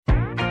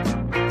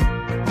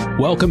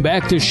Welcome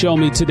back to Show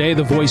Me Today,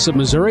 the voice of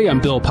Missouri. I'm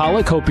Bill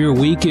Pollock. Hope your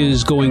week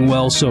is going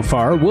well so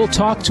far. We'll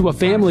talk to a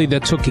family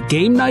that took a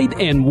game night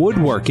and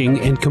woodworking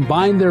and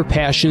combined their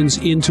passions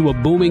into a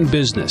booming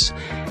business.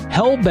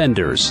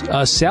 Hellbenders,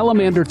 a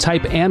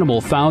salamander-type animal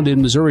found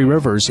in Missouri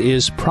rivers,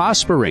 is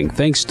prospering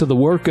thanks to the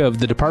work of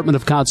the Department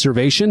of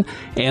Conservation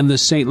and the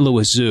St.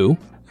 Louis Zoo.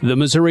 The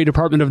Missouri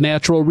Department of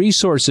Natural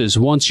Resources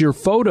wants your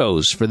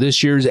photos for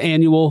this year's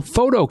annual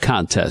photo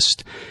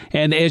contest.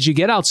 And as you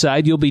get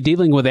outside, you'll be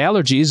dealing with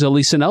allergies.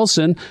 Elisa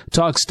Nelson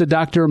talks to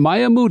Dr.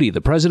 Maya Moody,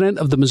 the president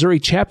of the Missouri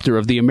chapter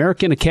of the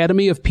American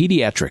Academy of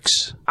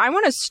Pediatrics. I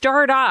want to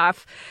start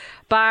off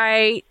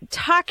by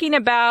talking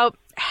about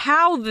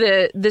how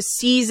the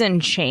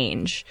season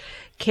change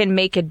can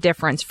make a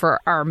difference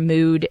for our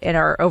mood and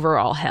our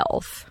overall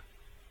health.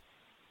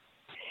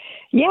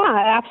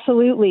 Yeah,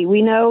 absolutely.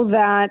 We know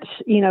that,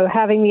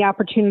 having the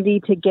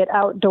opportunity to get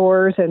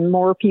outdoors, and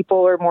more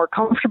people are more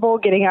comfortable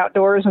getting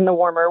outdoors in the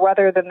warmer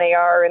weather than they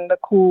are in the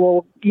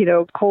cool,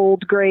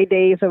 cold gray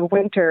days of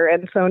winter.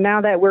 And so now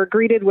that we're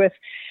greeted with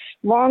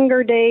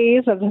longer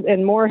days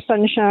and more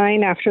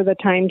sunshine after the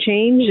time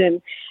change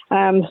and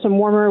some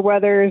warmer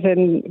weathers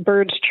and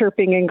birds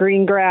chirping in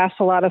green grass,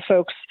 a lot of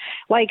folks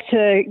like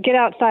to get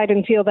outside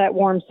and feel that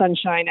warm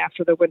sunshine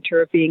after the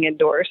winter of being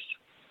indoors.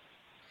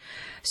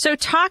 So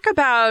talk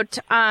about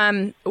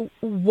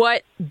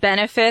what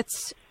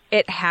benefits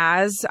it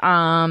has,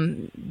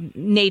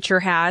 nature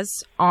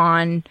has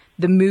on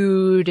the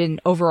mood and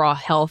overall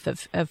health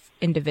of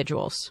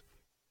individuals.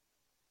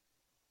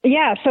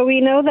 Yeah, so we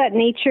know that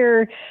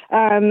nature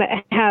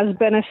has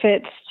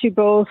benefits to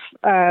both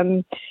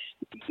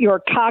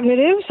your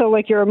cognitive, so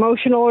like your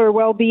emotional or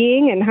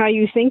well-being and how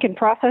you think and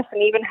process,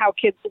 and even how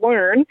kids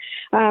learn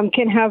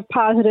can have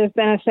positive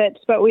benefits.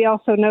 But we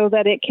also know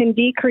that it can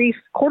decrease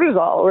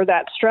cortisol, or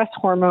that stress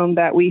hormone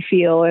that we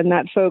feel, and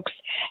that folks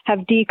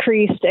have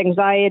decreased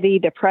anxiety,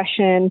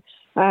 depression,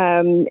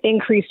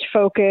 increased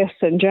focus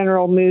and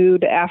general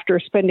mood after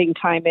spending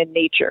time in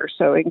nature.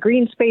 So in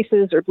green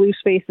spaces or blue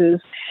spaces,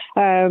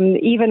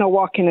 even a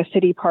walk in a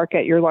city park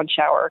at your lunch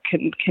hour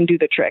can do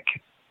the trick.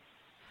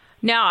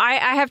 Now,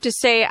 I have to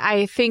say,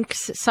 I think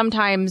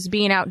sometimes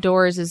being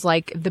outdoors is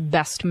like the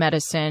best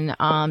medicine,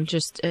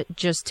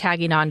 just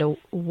tagging on to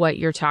what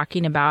you're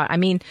talking about. I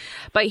mean,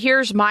 but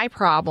here's my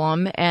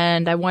problem,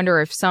 and I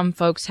wonder if some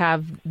folks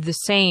have the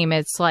same.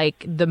 It's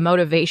like the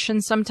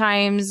motivation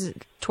sometimes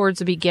towards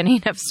the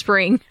beginning of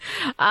spring.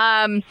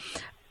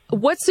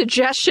 What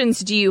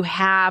suggestions do you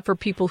have for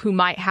people who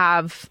might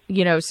have,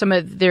 some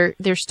of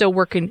they're still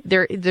working,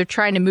 they're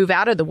trying to move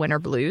out of the winter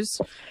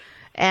blues?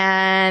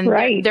 And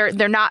right.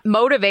 they're not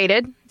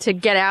motivated to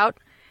get out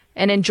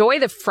and enjoy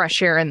the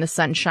fresh air and the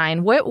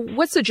sunshine.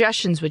 What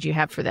suggestions would you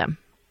have for them?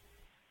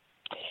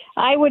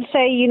 I would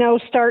say,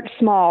 start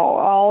small.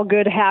 All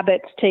good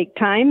habits take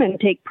time and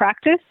take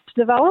practice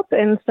to develop.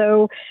 And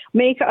so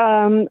make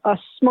a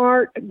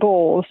SMART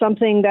goal,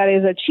 something that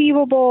is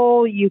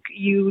achievable.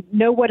 You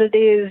know what it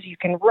is. You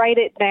can write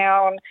it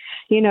down,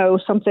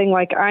 something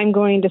like, I'm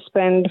going to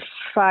spend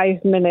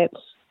 5 minutes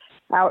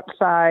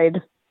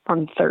outside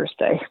on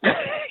Thursday,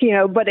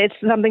 but it's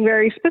something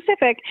very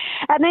specific.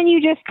 And then you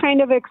just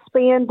kind of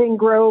expand and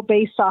grow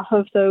based off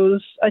of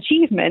those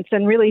achievements,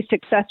 and really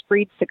success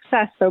breeds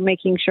success. So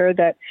making sure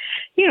that,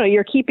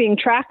 you're keeping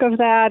track of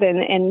that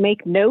and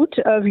make note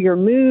of your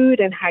mood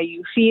and how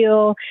you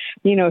feel.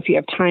 If you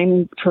have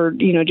time for,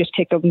 just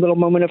take a little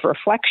moment of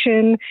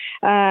reflection.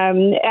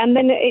 And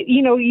then,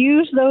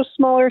 use those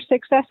smaller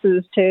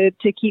successes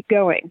to keep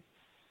going.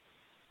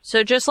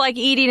 So just like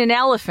eating an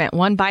elephant,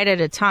 one bite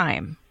at a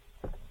time.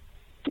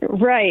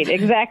 Right,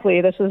 exactly.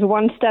 This is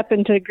one step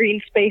into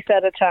green space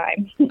at a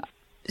time.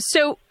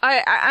 So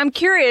I'm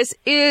curious,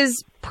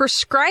 is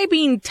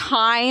prescribing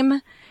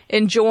time,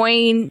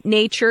 enjoying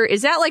nature,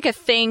 is that like a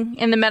thing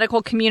in the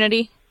medical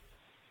community?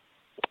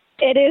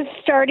 It is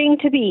starting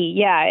to be,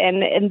 yeah.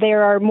 And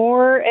there are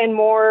more and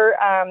more,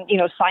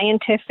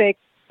 scientific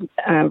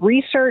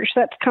research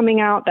that's coming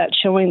out that's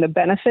showing the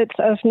benefits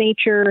of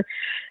nature.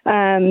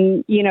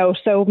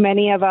 So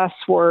many of us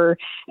were,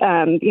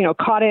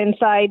 caught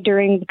inside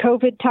during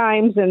COVID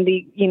times, and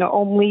the,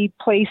 only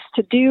place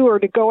to do or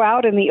to go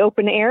out in the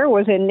open air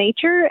was in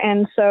nature.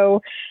 And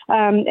so,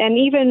 and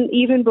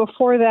even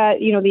before that,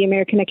 the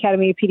American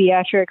Academy of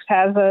Pediatrics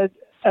has a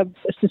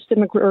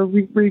systemic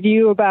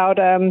review about,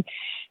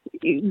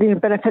 the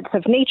benefits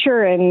of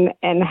nature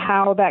and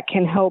how that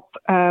can help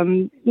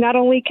not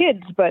only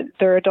kids, but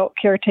their adult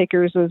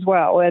caretakers as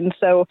well. And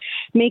so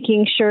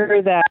making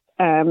sure that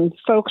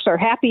folks are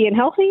happy and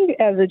healthy.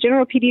 As a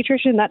general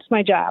pediatrician, that's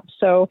my job.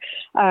 So,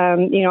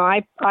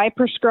 I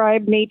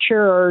prescribe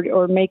nature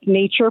or make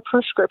nature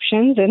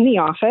prescriptions in the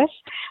office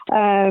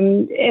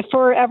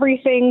for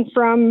everything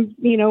from,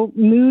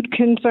 mood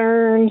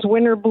concerns,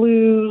 winter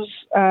blues,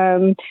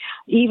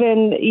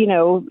 even,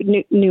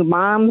 new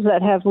moms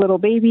that have little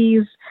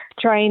babies,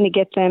 trying to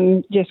get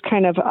them just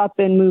kind of up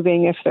and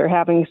moving if they're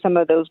having some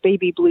of those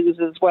baby blues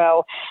as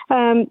well.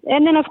 And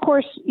then, of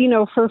course,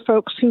 for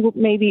folks who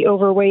may be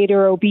overweight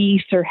or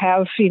obese or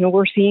have,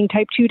 we're seeing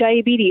type 2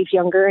 diabetes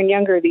younger and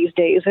younger these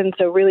days. And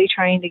so really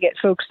trying to get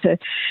folks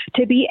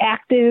to be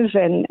active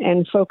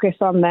and focus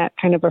on that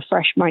kind of a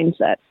fresh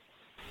mindset.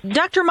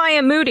 Dr.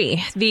 Maya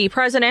Moody, the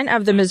president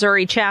of the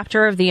Missouri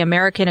chapter of the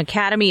American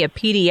Academy of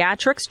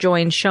Pediatrics,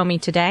 joins Show Me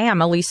Today.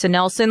 I'm Elisa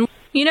Nelson.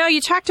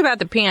 You talked about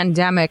the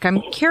pandemic.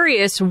 I'm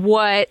curious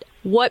what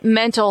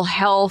mental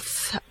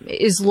health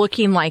is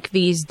looking like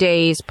these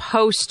days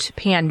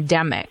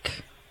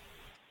post-pandemic.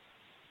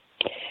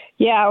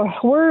 Yeah,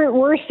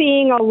 we're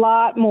seeing a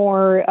lot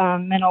more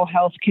mental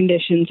health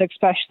conditions,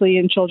 especially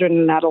in children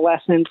and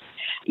adolescents.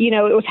 It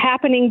was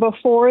happening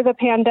before the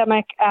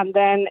pandemic, and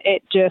then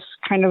it just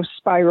kind of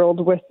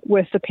spiraled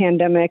with the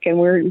pandemic. And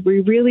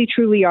we really,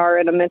 truly are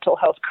in a mental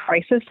health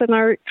crisis in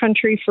our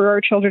country for our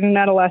children and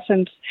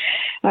adolescents.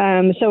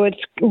 So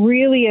it's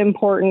really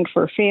important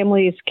for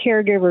families,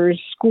 caregivers,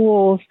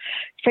 schools,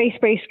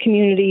 faith-based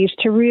communities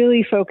to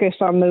really focus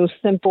on those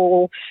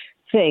simple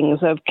things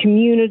of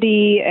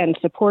community and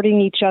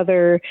supporting each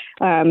other,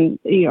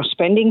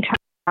 spending time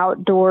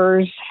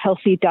outdoors,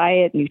 healthy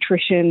diet,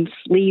 nutrition,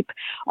 sleep.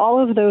 All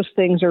of those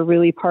things are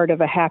really part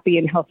of a happy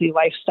and healthy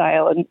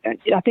lifestyle. And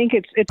I think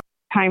it's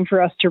time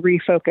for us to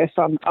refocus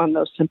on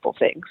those simple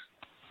things.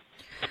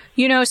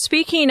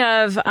 Speaking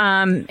of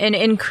an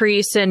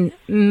increase in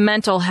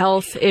mental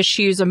health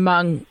issues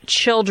among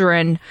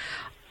children,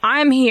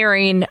 I'm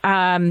hearing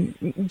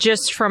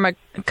just from a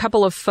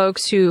couple of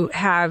folks who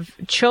have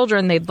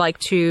children they'd like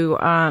to,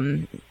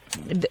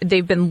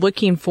 they've been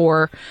looking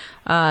for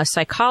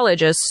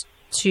psychologists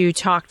to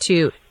talk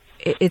to.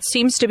 It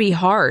seems to be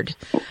hard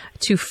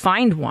to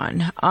find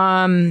one.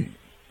 Are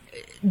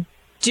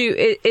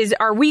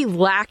we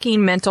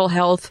lacking mental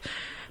health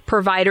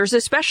providers,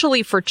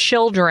 especially for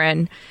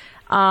children?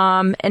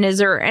 And is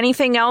there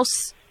anything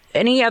else,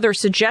 any other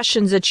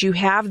suggestions that you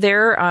have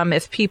there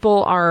if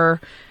people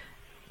are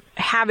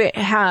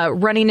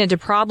running into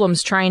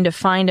problems trying to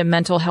find a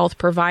mental health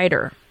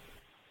provider?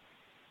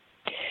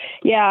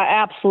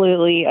 Yeah,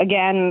 absolutely.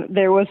 Again,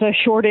 there was a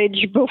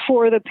shortage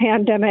before the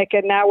pandemic,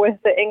 and now with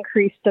the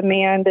increased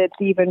demand, it's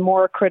even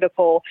more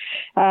critical.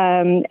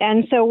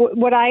 And so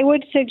what I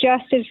would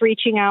suggest is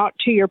reaching out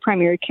to your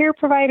primary care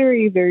provider,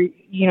 either,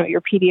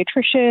 your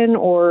pediatrician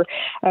or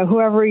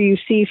whoever you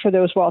see for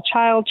those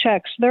well-child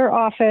checks, their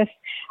office.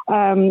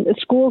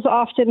 Schools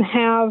often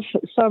have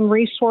some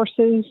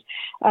resources.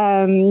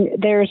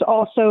 There's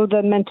also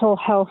the Mental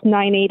Health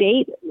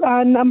 988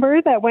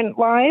 number that went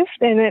live,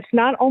 and it's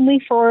not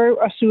only for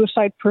a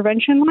suicide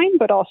prevention line,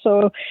 but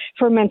also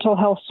for mental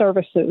health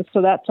services.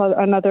 So that's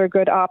another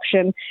good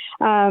option.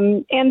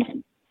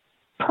 And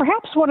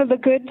perhaps one of the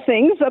good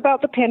things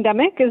about the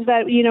pandemic is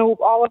that,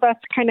 all of us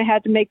kind of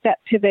had to make that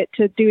pivot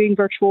to doing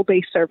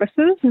virtual-based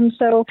services. And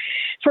so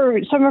for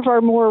some of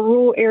our more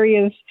rural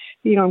areas,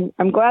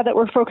 I'm glad that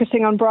we're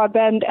focusing on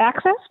broadband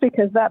access,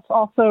 because that's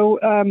also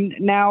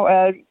now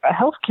a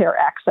healthcare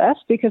access,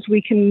 because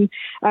we can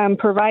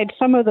provide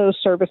some of those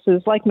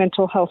services like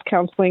mental health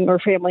counseling or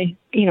family,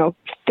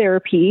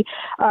 therapy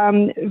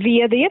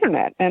via the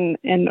internet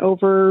and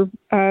over,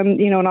 an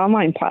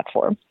online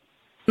platform.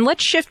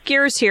 Let's shift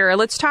gears here.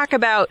 Let's talk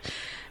about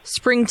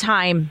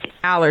springtime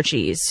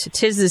allergies.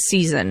 'Tis the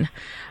season.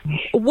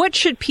 What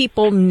should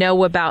people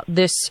know about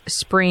this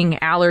spring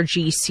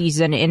allergy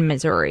season in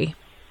Missouri?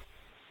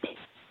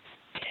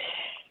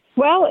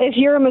 Well, if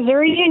you're a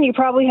Missourian, you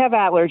probably have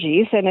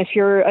allergies. And if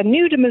you're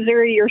new to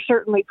Missouri, you're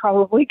certainly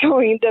probably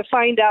going to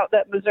find out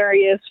that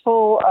Missouri is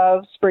full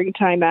of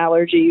springtime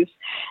allergies.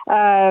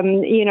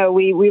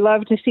 We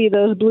love to see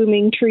those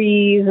blooming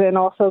trees and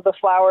also the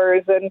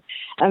flowers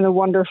and the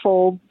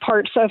wonderful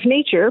parts of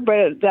nature,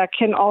 but that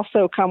can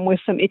also come with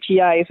some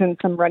itchy eyes and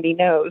some runny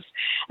nose.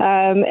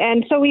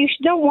 And so we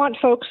don't want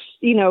folks,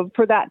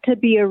 for that to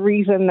be a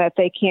reason that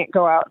they can't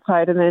go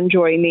outside and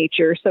enjoy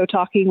nature. So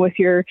talking with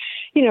your,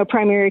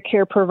 primary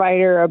care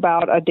provider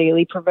about a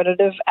daily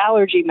preventative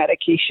allergy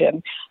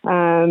medication,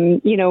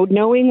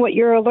 knowing what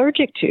you're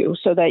allergic to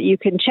so that you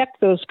can check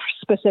those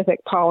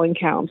specific pollen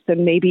counts,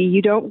 and maybe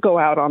you don't go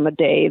out on the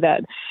day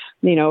that,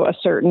 a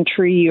certain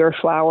tree or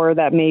flower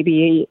that may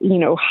be,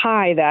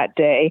 high that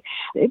day,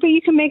 but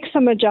you can make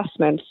some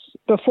adjustments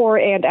before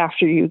and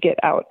after you get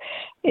out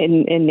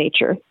in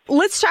nature.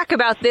 Let's talk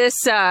about this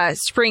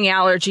spring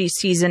allergy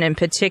season in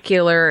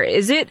particular.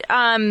 Is it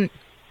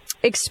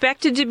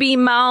expected to be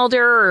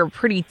milder or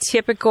pretty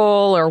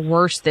typical or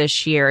worse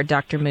this year,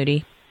 Dr.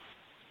 Moody?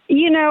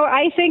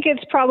 I think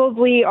it's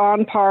probably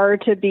on par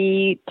to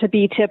be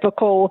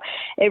typical.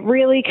 It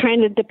really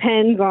kind of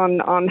depends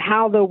on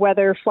how the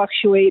weather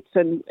fluctuates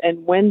and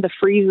when the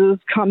freezes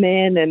come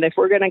in, and if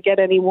we're going to get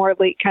any more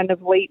late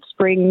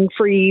spring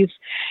freeze.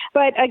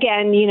 But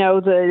again,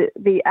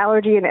 the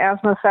Allergy and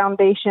Asthma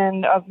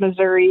Foundation of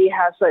Missouri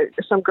has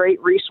some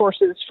great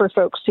resources for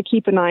folks to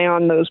keep an eye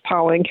on those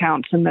pollen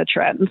counts and the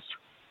trends.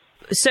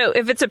 So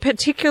if it's a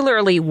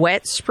particularly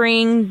wet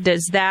spring,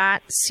 does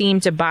that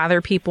seem to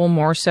bother people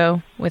more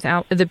so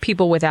the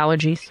people with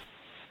allergies?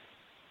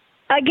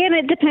 Again,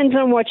 it depends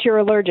on what you're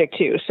allergic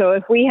to. So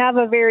if we have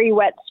a very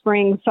wet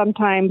spring,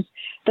 sometimes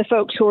the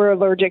folks who are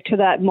allergic to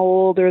that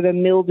mold or the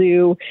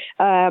mildew,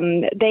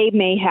 they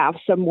may have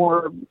some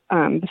more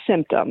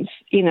symptoms.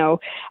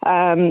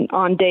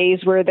 On days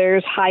where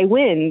there's high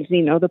winds,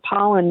 the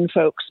pollen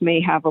folks may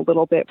have a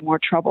little bit more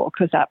trouble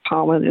because that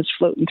pollen is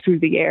floating through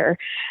the air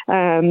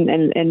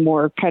and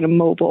more kind of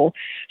mobile.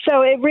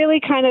 So it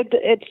really kind of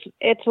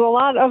it's a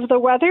lot of the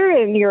weather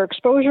and your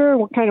exposure,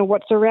 kind of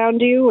what's around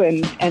you,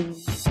 and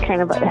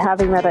kind of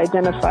having that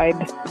identified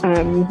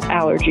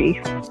allergy.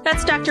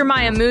 That's Dr.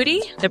 Maya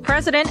Moody, the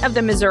president of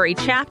the Missouri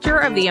chapter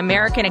of the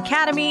American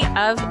Academy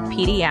of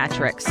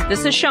Pediatrics.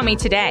 This is Show Me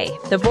Today,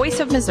 the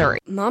voice of Missouri.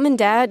 Mom and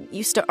Dad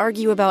used to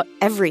argue about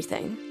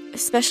everything,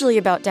 especially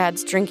about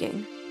Dad's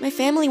drinking. My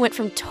family went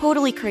from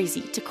totally crazy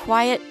to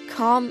quiet,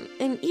 calm,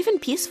 and even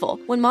peaceful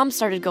when Mom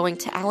started going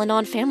to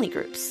Al-Anon family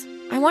groups.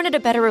 I wanted a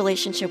better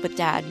relationship with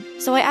Dad,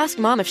 so I asked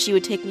Mom if she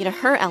would take me to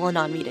her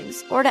Al-Anon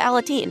meetings or to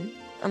Alateen.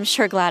 I'm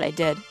sure glad I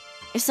did.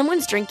 If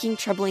someone's drinking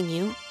troubling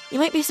you, you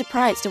might be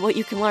surprised at what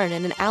you can learn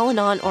in an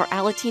Al-Anon or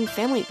Alateen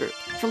family group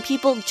from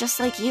people just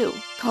like you.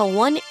 Call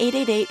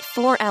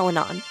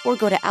 1-888-4-ALANON or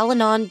go to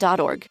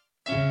alanon.org.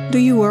 Do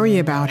you worry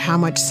about how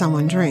much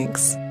someone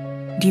drinks?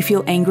 Do you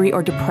feel angry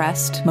or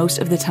depressed most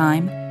of the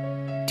time?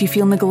 Do you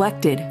feel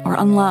neglected or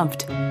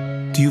unloved?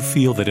 Do you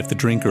feel that if the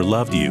drinker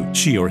loved you,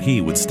 she or he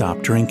would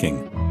stop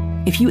drinking?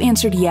 If you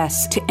answered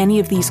yes to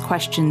any of these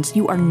questions,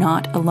 you are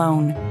not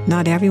alone.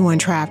 Not everyone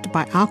trapped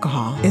by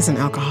alcohol is an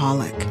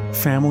alcoholic.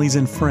 Families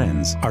and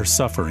friends are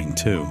suffering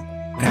too.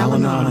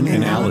 Al-Anon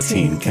and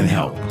Alateen can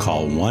help.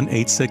 Call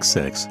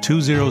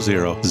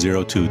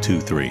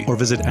 1-866-200-0223 or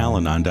visit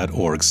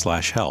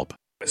alanon.org/help.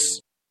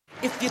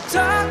 If you're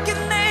talking,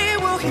 they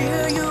will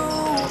hear you.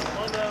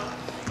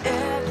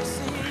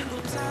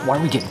 Why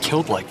are we getting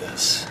killed like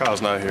this?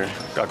 Kyle's not here.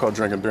 Got caught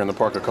drinking beer in the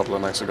park a couple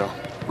of nights ago.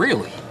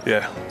 Really?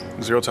 Yeah.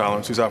 0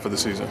 tolerance. He's out for the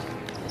season.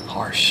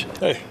 Harsh.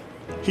 Hey,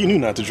 he knew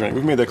not to drink.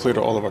 We've made that clear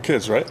to all of our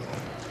kids, right?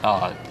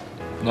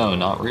 No,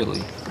 not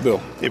really. Bill,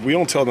 if we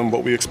don't tell them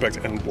what we expect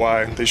and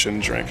why they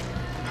shouldn't drink,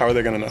 how are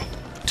they going to know?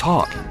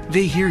 Talk.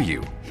 They hear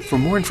you. For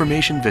more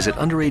information, visit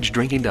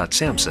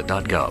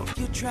underagedrinking.samhsa.gov.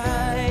 You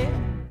try.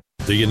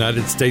 The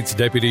United States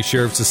Deputy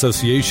Sheriff's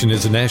Association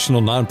is a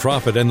national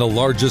nonprofit and the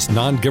largest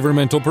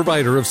non-governmental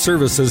provider of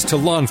services to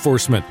law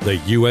enforcement. The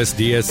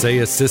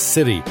USDSA assists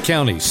city,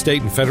 county,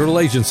 state, and federal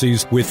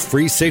agencies with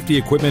free safety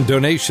equipment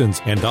donations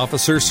and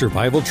officer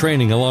survival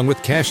training, along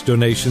with cash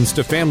donations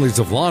to families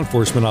of law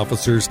enforcement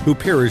officers who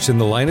perish in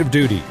the line of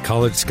duty,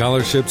 college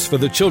scholarships for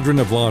the children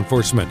of law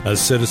enforcement, a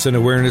citizen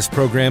awareness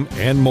program,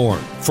 and more.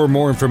 For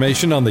more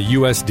information on the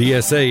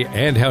USDSA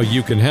and how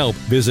you can help,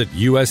 visit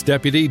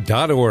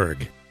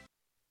usdeputy.org.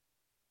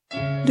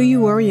 Do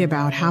you worry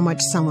about how much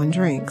someone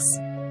drinks?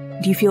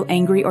 Do you feel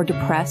angry or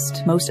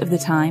depressed most of the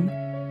time?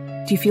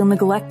 Do you feel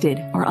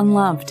neglected or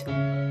unloved?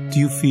 Do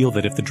you feel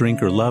that if the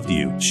drinker loved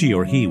you, she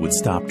or he would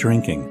stop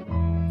drinking?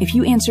 If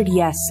you answered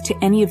yes to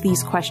any of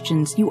these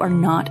questions, you are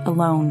not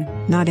alone.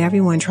 Not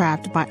everyone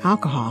trapped by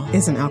alcohol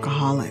is an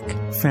alcoholic.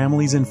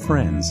 Families and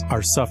friends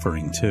are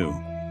suffering too.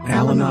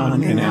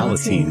 Al-Anon and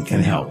Alateen can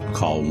help.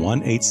 Call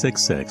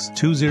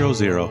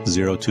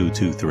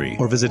 1-866-200-0223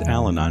 or visit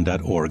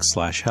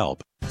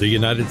alanon.org/help. The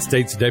United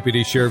States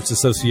Deputy Sheriff's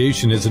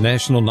Association is a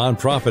national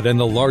nonprofit and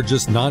the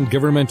largest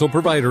non-governmental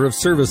provider of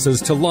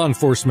services to law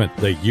enforcement.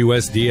 The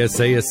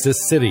USDSA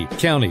assists city,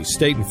 county,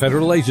 state, and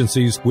federal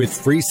agencies with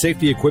free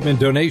safety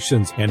equipment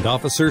donations and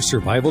officer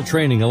survival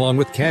training, along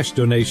with cash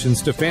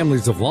donations to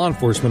families of law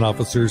enforcement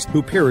officers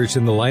who perish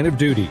in the line of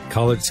duty,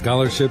 college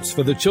scholarships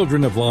for the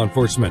children of law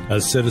enforcement, a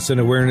citizen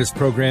awareness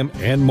program,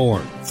 and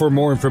more. For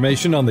more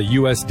information on the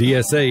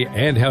USDSA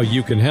and how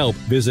you can help,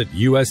 visit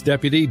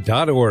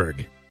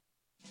usdeputy.org.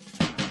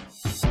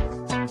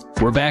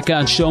 We're back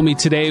on Show Me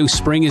Today.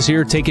 Spring is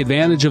here. Take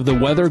advantage of the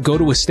weather. Go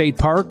to a state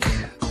park.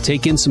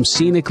 Take in some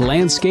scenic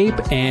landscape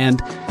and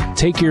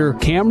take your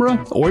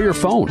camera or your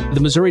phone.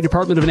 The Missouri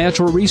Department of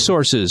Natural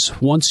Resources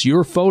wants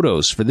your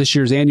photos for this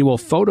year's annual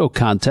photo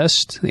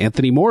contest.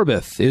 Anthony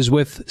Morbith is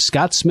with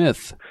Scott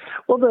Smith.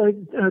 Well, the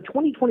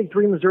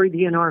 2023 Missouri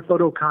DNR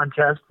Photo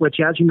Contest, which,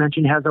 as you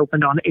mentioned, has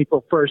opened on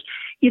April 1st,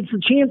 it's a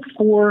chance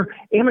for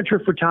amateur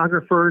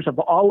photographers of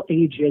all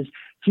ages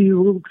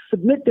to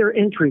submit their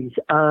entries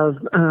of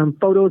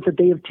photos that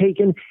they have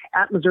taken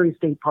at Missouri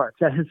State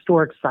Parks, at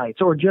historic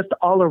sites, or just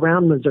all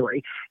around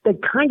Missouri.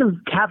 That kind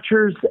of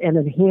captures and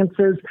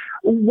enhances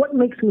what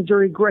makes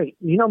Missouri great.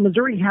 You know,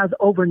 Missouri has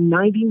over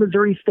 90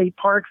 Missouri State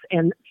Parks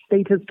and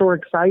state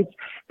historic sites.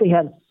 They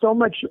have so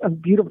much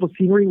beautiful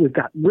scenery. We've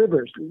got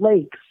rivers,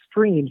 lakes,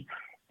 streams,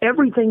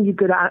 everything you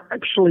could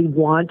actually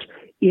want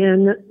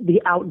in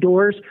the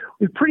outdoors,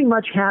 we pretty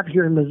much have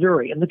here in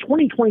Missouri. And the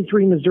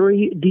 2023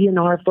 Missouri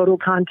DNR Photo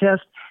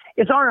Contest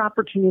is our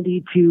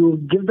opportunity to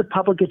give the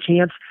public a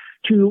chance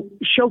to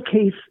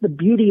showcase the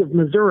beauty of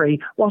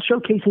Missouri while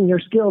showcasing their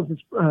skills as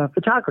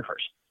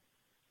photographers.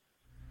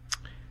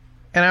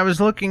 And I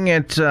was looking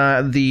at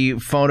the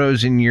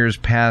photos in years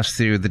past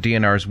through the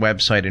DNR's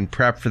website in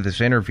prep for this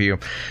interview.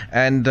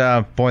 And,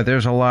 boy,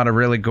 there's a lot of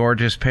really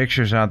gorgeous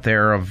pictures out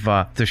there of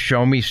the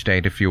Show Me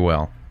State, if you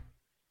will.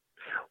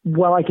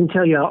 Well, I can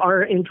tell you,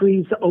 our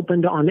entries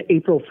opened on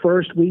April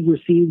 1st. We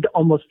received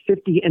almost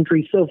 50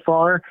 entries so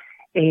far,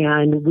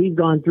 and we've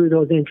gone through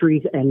those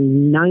entries,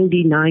 and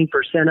 99%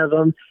 of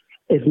them,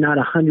 if not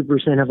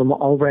 100% of them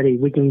already,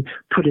 we can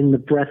put in the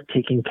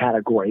breathtaking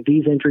category.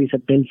 These entries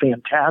have been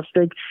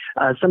fantastic.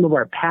 Some of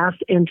our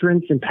past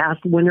entrants and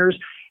past winners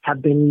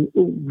have been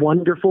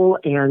wonderful,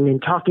 and in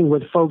talking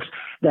with folks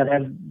that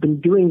have been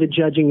doing the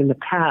judging in the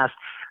past,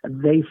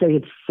 they say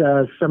it's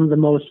some of the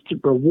most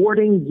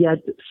rewarding yet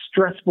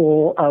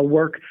stressful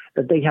work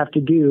that they have to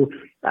do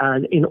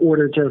in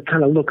order to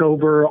kind of look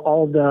over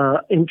all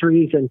the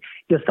entries and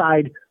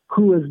decide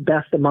who is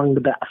best among the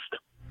best.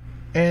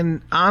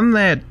 And on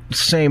that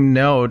same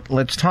note,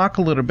 let's talk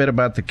a little bit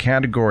about the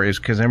categories,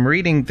 because I'm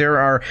reading there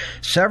are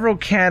several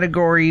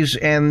categories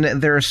and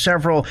there are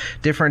several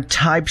different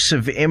types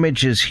of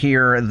images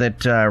here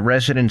that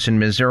residents and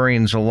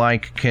Missourians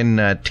alike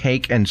can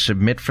take and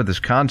submit for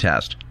this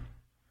contest.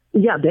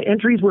 Yeah, the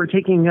entries, we're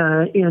taking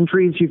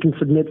entries. You can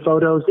submit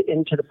photos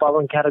into the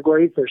following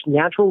categories. There's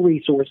natural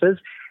resources.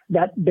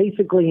 That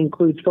basically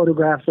includes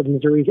photographs of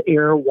Missouri's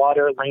air,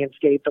 water,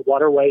 landscape, the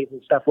waterways,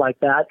 and stuff like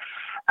that.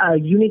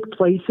 Unique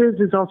places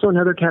is also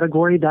another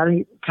category.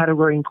 That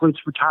category includes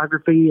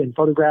photography and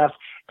photographs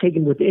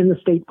taken within the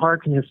state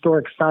parks and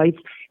historic sites,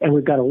 and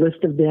we've got a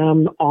list of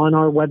them on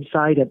our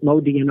website at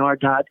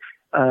modnr.gov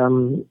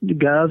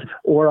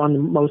or on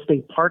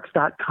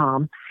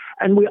mostateparks.com.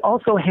 And we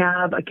also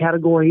have a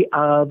category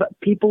of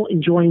people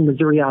enjoying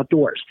Missouri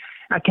outdoors.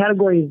 That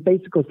category is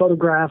basically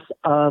photographs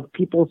of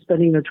people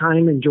spending their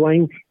time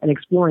enjoying and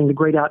exploring the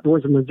great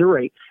outdoors of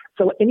Missouri.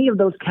 So any of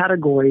those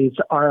categories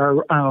are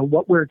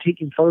what we're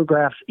taking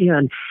photographs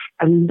in,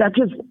 and that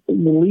just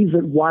leaves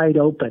it wide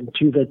open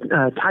to the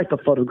type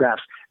of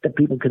photographs that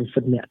people can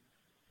submit.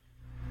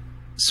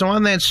 So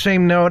on that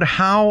same note,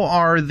 how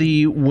are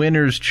the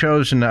winners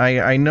chosen?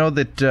 I know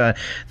that the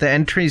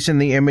entries in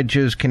the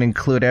images can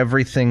include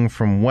everything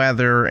from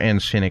weather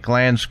and scenic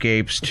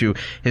landscapes to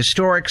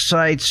historic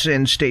sites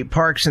and state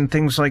parks and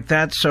things like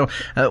that. So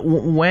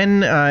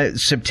when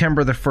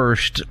September the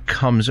 1st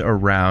comes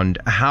around,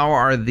 how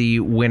are the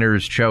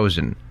winners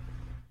chosen?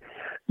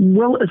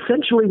 Well,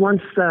 essentially,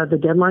 once the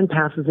deadline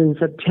passes in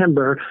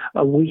September,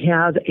 we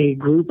have a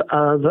group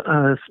of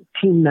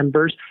team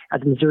members at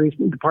the Missouri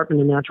Department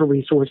of Natural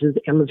Resources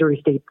and Missouri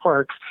State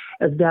Parks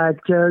that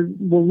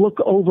will look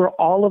over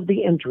all of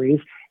the entries.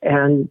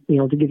 And, you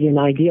know, to give you an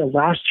idea,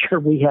 last year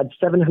we had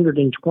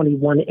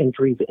 721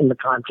 entries in the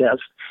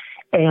contest.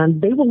 And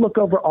they will look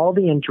over all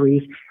the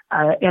entries,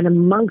 and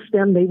amongst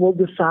them, they will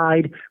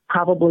decide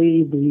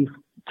probably the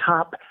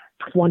top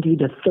 20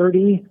 to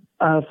 30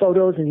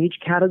 photos in each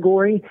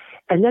category.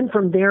 And then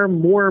from there,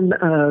 more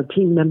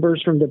team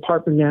members from the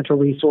Department of Natural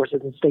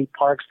Resources and State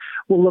Parks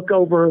will look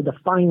over the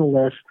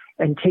finalists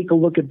and take a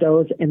look at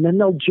those. And then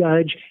they'll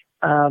judge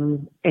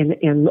and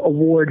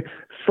award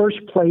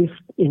first place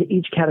in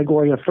each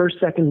category, a first,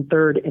 second,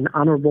 third, and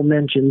honorable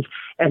mentions.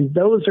 And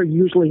those are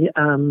usually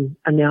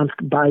announced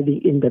by the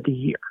end of the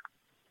year.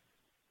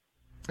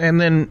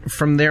 And then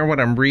from there, what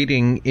I'm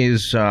reading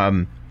is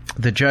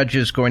the judge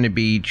is going to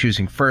be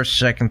choosing first,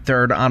 second,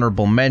 third,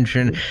 honorable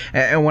mention.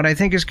 And what I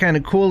think is kind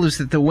of cool is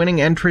that the winning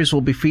entries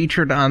will be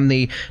featured on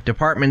the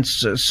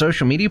department's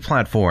social media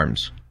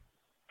platforms.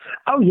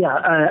 Oh,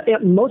 yeah.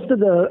 Most of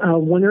the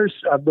winners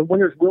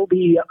will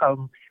be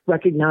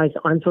recognized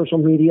on social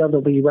media.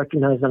 They'll be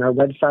recognized on our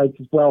websites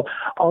as well.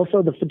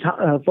 Also, the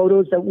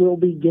photos that we'll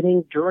be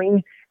getting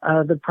during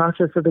the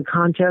process of the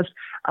contest,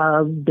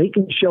 they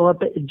can show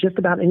up at just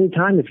about any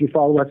time if you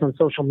follow us on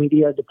social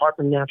media,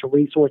 Department of Natural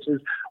Resources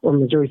or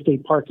Missouri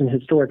State Parks and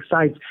Historic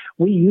Sites.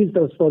 We use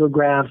those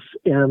photographs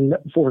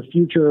for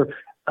future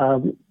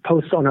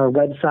posts on our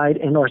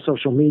website and our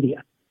social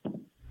media.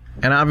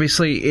 And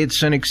obviously,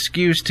 it's an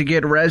excuse to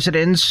get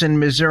residents and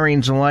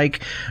Missourians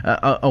alike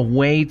a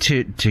way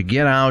to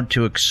get out,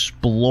 to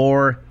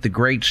explore the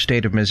great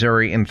state of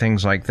Missouri and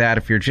things like that.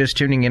 If you're just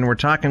tuning in, we're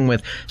talking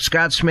with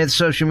Scott Smith,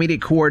 social media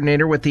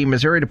coordinator with the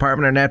Missouri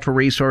Department of Natural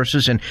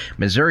Resources and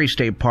Missouri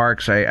State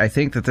Parks. I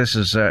think that this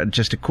is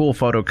just a cool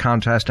photo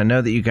contest. I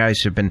know that you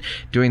guys have been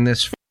doing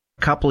this for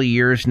a couple of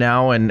years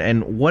now.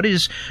 And what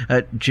is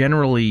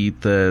generally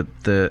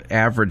the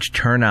average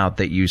turnout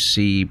that you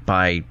see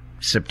by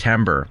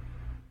September?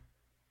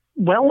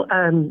 Well,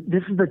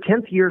 this is the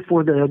 10th year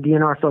for the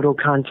DNR photo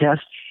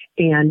contest.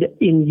 And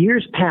in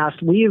years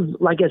past,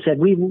 like I said,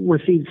 we've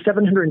received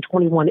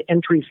 721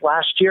 entries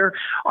last year.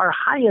 Our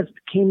highest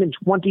came in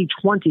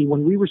 2020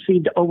 when we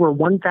received over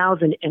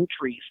 1,000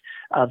 entries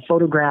of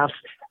photographs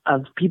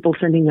of people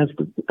sending us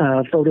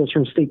photos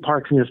from state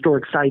parks and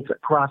historic sites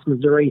across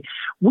Missouri.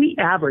 We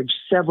average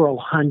several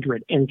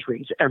hundred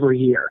entries every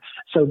year.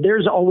 So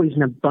there's always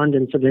an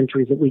abundance of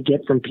entries that we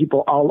get from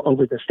people all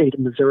over the state of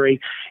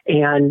Missouri.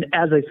 And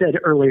as I said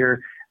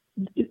earlier,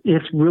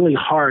 it's really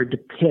hard to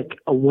pick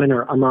a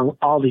winner among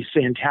all these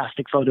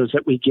fantastic photos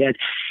that we get.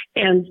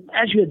 And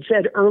as you had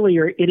said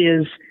earlier, it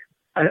is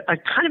a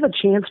kind of a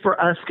chance for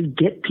us to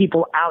get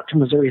people out to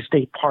Missouri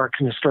state parks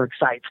and historic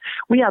sites.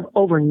 We have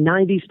over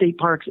 90 state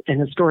parks and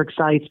historic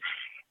sites.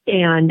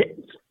 And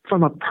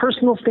from a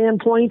personal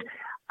standpoint,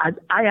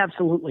 I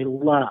absolutely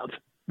love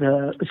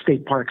the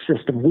state park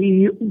system.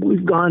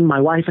 We've gone,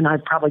 my wife and I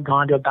have probably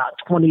gone to about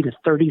 20 to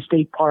 30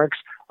 state parks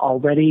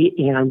already,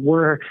 and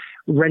we're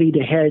ready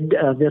to head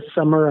this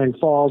summer and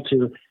fall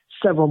to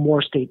several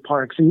more state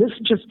parks. And this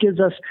just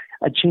gives us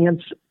a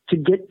chance to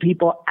get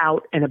people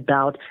out and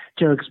about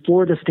to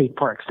explore the state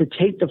parks, to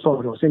take the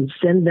photos and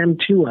send them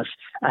to us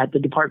at the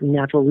Department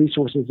of Natural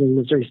Resources in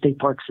the Missouri State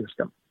Park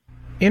System.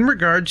 In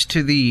regards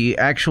to the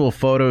actual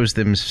photos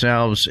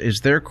themselves,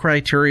 is there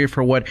criteria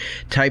for what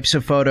types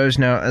of photos?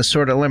 Now,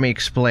 let me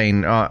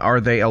explain. Are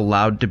they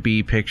allowed to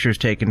be pictures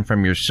taken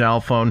from your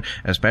cell phone,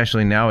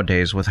 especially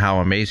nowadays with how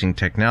amazing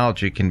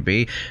technology can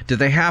be? Do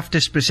they have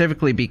to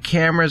specifically be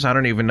cameras? I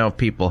don't even know if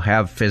people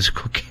have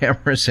physical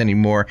cameras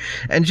anymore.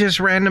 And just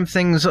random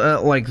things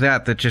like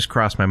that just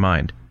cross my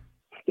mind.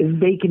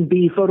 They can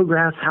be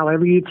photographs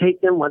however you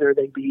take them, whether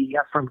they be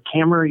from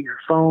camera, your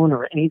phone,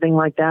 or anything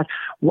like that.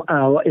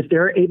 If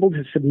they're able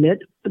to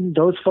submit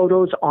those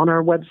photos on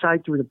our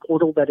website through the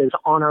portal that is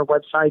on our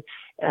website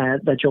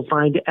that you'll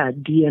find at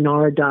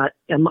dnr.mo.gov,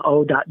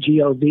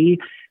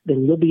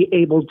 then you'll be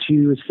able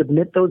to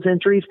submit those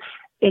entries.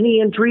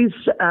 Any entries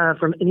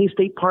from any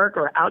state park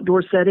or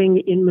outdoor setting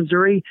in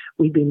Missouri,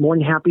 we'd be more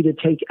than happy to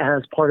take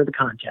as part of the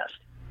contest.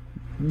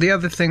 The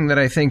other thing that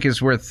I think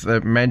is worth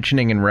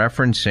mentioning and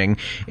referencing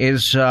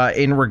is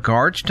in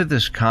regards to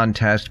this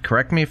contest,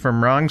 correct me if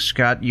I'm wrong,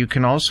 Scott, you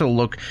can also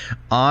look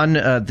on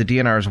the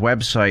DNR's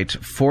website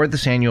for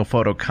this annual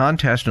photo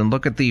contest and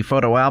look at the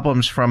photo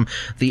albums from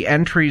the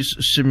entries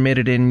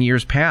submitted in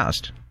years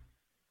past.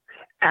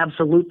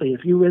 Absolutely.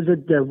 If you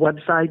visit the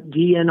website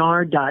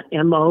dnr.mo.gov,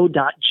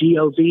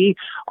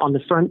 on the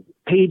front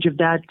page of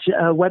that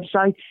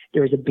website,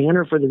 there is a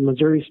banner for the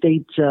Missouri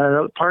State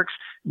Parks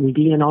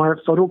DNR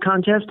photo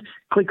contest.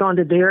 Click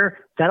onto there.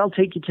 That'll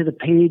take you to the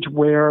page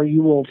where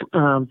you will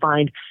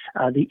find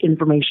the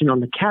information on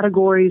the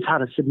categories, how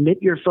to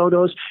submit your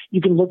photos. You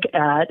can look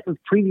at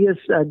previous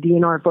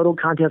DNR photo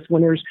contest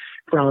winners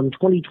from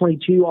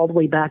 2022 all the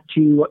way back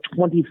to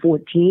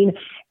 2014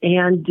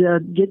 and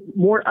get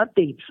more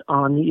updates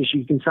on the issue.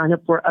 You can sign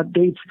up for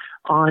updates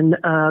on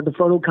the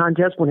photo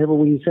contest whenever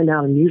we send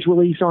out a news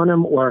release on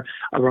them or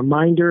a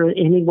reminder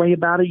anyway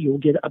about it. You'll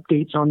get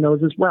updates on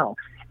those as well.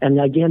 And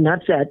again,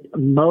 that's at at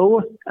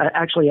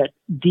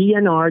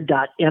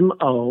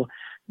dnr.mo.gov.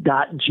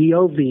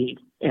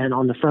 And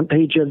on the front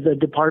page of the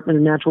Department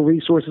of Natural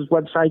Resources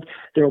website,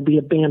 there will be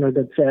a banner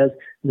that says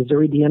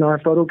Missouri DNR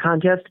Photo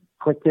Contest.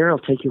 Click there. It'll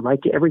take you right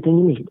to everything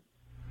you need.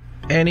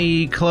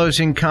 Any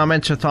closing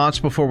comments or thoughts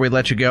before we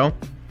let you go?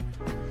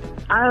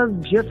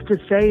 Just to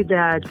say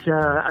that,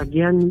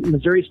 again,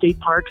 Missouri State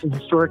Parks and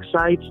Historic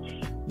Sites,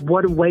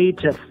 what a way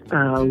to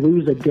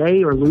lose a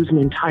day or lose an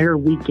entire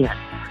weekend.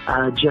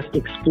 Just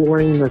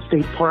exploring the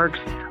state parks,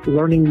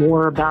 learning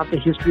more about the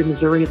history of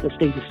Missouri at the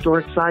state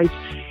historic sites.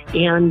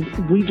 And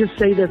we just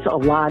say this a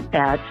lot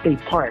at state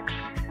parks.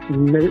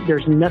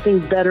 There's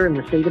nothing better in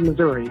the state of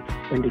Missouri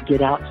than to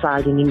get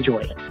outside and enjoy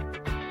it.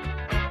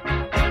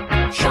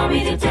 Show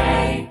me the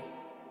day.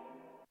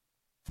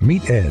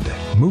 Meet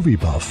Ed, movie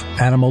buff,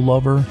 animal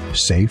lover,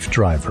 safe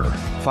driver.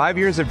 5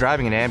 years of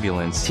driving an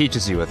ambulance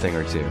teaches you a thing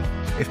or two.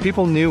 If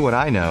people knew what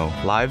I know,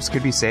 lives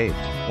could be saved.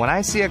 When I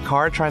see a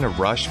car trying to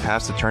rush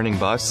past a turning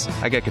bus,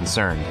 I get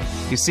concerned.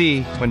 You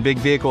see, when big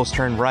vehicles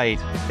turn right,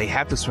 they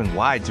have to swing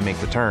wide to make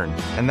the turn.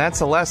 And that's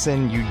a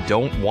lesson you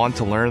don't want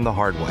to learn the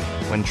hard way.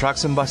 When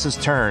trucks and buses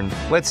turn,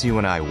 let's you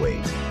and I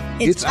wait.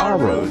 It's our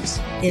roads.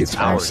 It's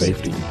our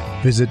safety.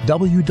 Visit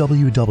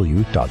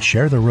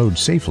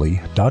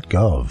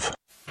www.sharetheroadsafely.gov.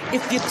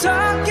 If you're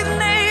talking,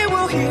 they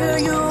will hear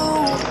you.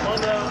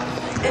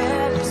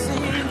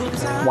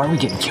 Why are we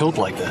getting killed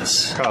like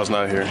this? Kyle's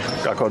not here.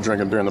 Got caught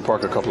drinking beer in the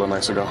park a couple of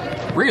nights ago.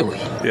 Really?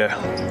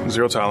 Yeah.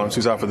 0 tolerance.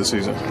 He's out for the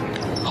season.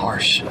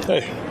 Harsh.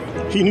 Hey,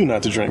 he knew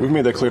not to drink. We've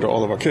made that clear to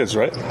all of our kids,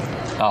 right?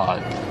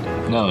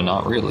 No,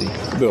 not really.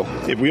 Bill,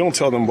 if we don't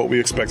tell them what we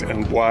expect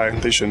and why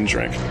they shouldn't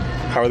drink,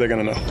 how are they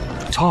going to know?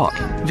 Talk.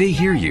 They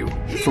hear you.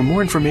 For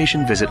more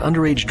information, visit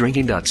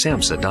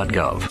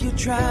underagedrinking.samhsa.gov. You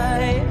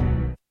try.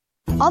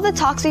 All the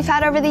talks we've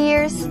had over the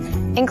years,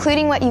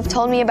 including what you've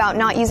told me about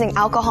not using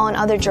alcohol and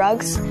other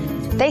drugs,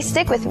 they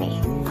stick with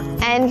me.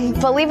 And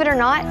believe it or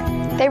not,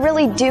 they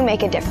really do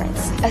make a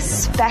difference,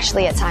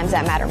 especially at times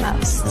that matter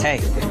most.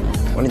 Hey,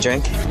 want a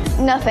drink?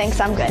 No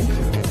thanks, I'm good.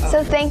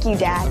 So thank you,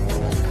 Dad,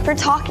 for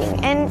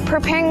talking and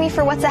preparing me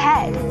for what's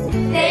ahead.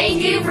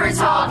 Thank you for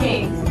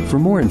talking. For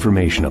more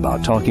information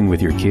about talking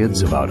with your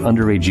kids about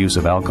underage use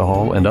of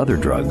alcohol and other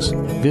drugs,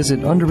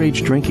 visit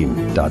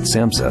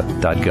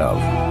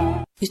underagedrinking.samhsa.gov.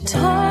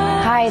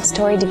 Hi, it's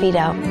Tori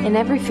DeVito. In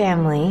every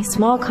family,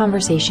 small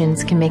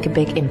conversations can make a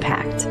big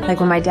impact, like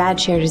when my dad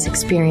shared his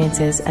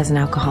experiences as an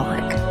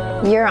alcoholic.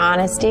 Your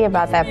honesty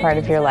about that part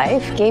of your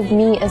life gave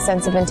me a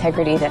sense of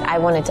integrity that I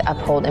wanted to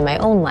uphold in my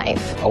own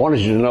life. I wanted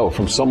you to know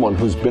from someone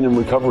who's been in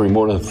recovery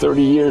more than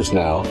 30 years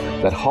now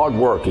that hard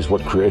work is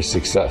what creates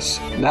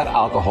success, not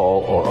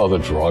alcohol or other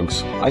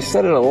drugs. I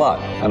said it a lot,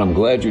 and I'm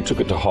glad you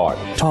took it to heart.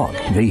 Talk,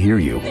 they hear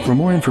you. For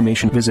more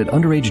information, visit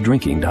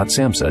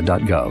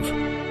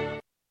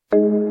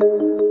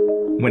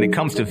underagedrinking.samhsa.gov. When it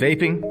comes to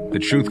vaping, the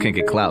truth can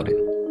get clouded.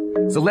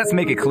 So let's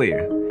make it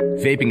clear.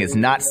 Vaping is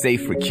not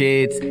safe for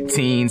kids,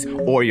 teens,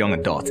 or young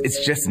adults.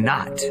 It's just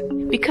not.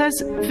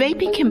 Because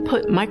vaping can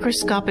put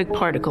microscopic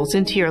particles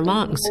into your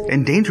lungs.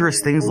 And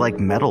dangerous things like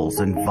metals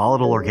and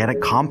volatile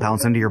organic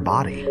compounds into your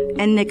body.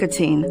 And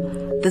nicotine,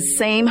 the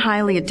same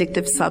highly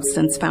addictive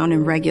substance found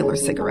in regular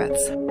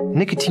cigarettes.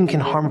 Nicotine can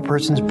harm a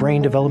person's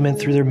brain development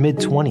through their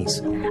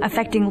mid-20s,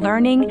 affecting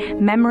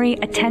learning, memory,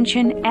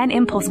 attention, and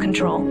impulse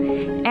control,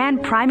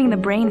 and priming the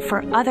brain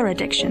for other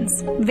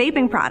addictions.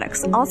 Vaping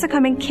products also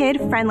come in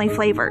kid-friendly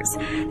flavors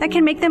that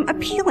can make them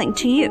appealing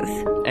to youth.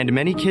 And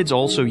many kids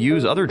also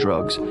use other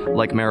drugs,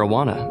 like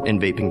marijuana, in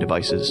vaping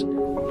devices.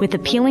 With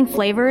appealing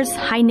flavors,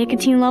 high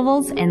nicotine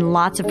levels, and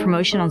lots of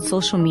promotion on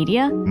social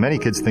media, many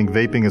kids think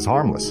vaping is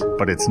harmless,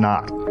 but it's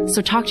not. So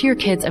talk to your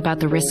kids about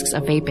the risks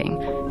of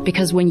vaping,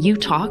 because when you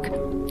talk,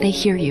 they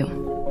hear you.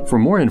 For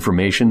more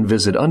information,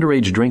 visit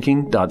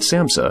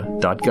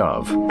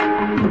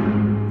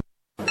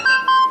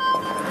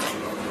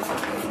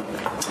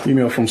underagedrinking.samhsa.gov.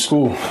 Email from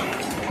school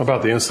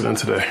about the incident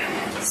today.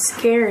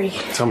 Scary.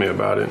 Tell me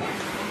about it.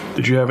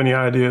 Did you have any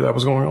idea that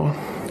was going on?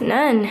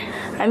 None.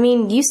 I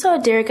mean, you saw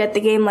Derek at the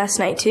game last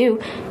night,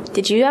 too.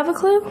 Did you have a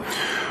clue?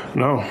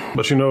 No,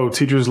 but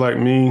teachers like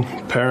me,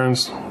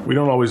 parents, we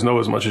don't always know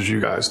as much as you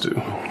guys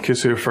do.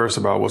 Kids hear first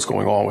about what's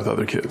going on with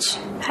other kids.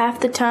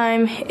 Half the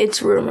time,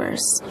 it's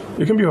rumors.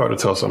 It can be hard to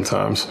tell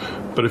sometimes,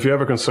 but if you're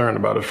ever concerned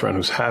about a friend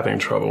who's having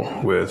trouble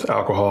with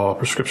alcohol,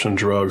 prescription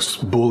drugs,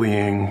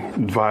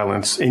 bullying,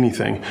 violence,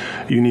 anything,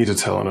 you need to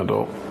tell an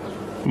adult.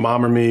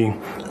 Mom or me,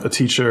 a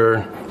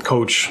teacher,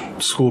 coach,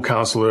 school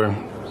counselor,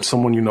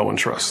 someone you know and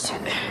trust.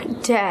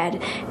 Dad,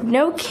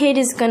 no kid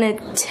is gonna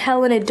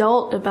tell an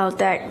adult about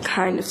that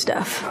kind of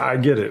stuff. I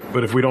get it,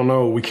 but if we don't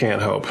know, we can't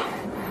help.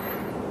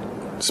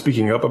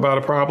 Speaking up about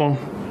a problem,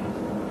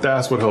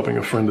 that's what helping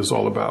a friend is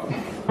all about.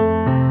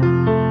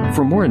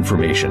 For more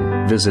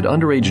information, visit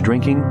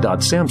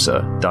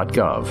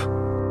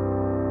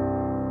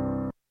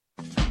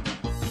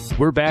underagedrinking.samhsa.gov.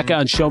 We're back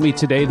on Show Me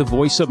Today, the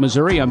voice of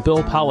Missouri. I'm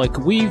Bill Pollock.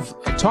 We've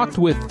talked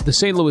with the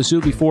St. Louis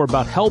Zoo before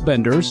about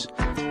hellbenders,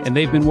 and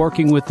they've been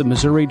working with the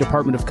Missouri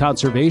Department of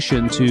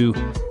Conservation to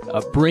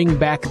bring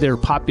back their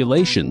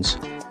populations.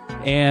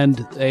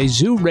 And a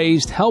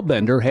zoo-raised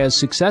hellbender has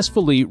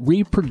successfully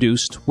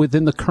reproduced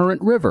within the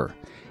Current River.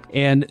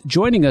 And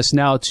joining us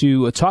now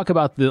to talk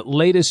about the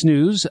latest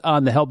news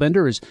on the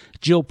hellbender is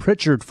Jill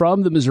Pritchard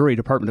from the Missouri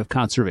Department of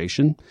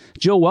Conservation.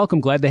 Jill, welcome.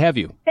 Glad to have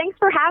you. Thanks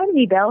for having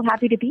me, Bill.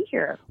 Happy to be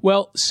here.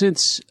 Well,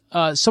 since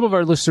some of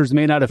our listeners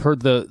may not have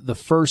heard the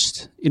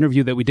first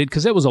interview that we did,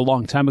 because that was a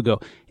long time ago,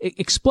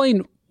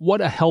 explain what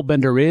a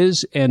hellbender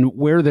is and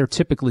where they're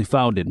typically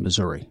found in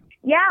Missouri.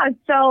 Yeah,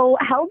 so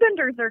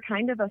hellbenders are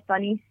kind of a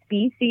funny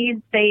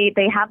species. They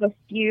have a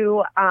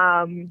few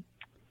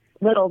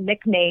little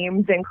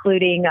nicknames,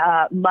 including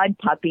mud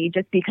puppy,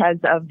 just because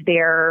of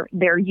their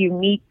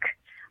unique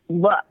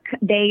look.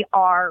 They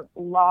are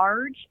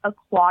large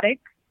aquatic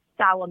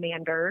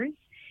salamanders,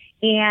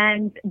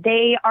 and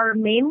they are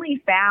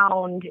mainly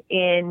found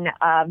in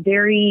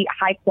very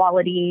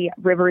high-quality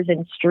rivers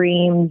and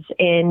streams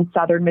in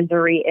southern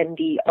Missouri in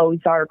the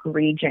Ozark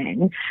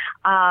region.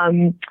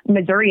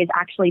 Missouri is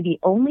actually the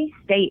only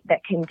state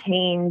that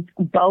contains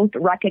both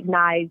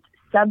recognized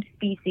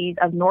subspecies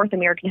of North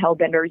American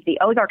hellbenders, the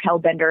Ozark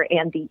hellbender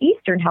and the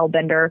Eastern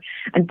hellbender,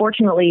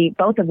 unfortunately,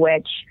 both of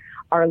which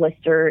are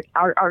listed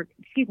as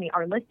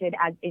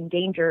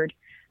endangered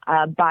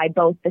by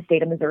both the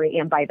state of Missouri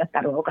and by the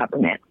federal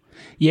government.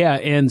 Yeah,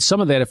 and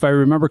some of that, if I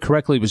remember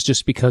correctly, was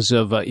just because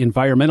of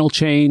environmental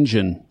change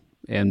and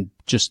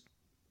just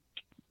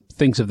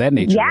things of that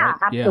nature. Yeah,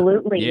 right?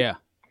 Absolutely. Yeah.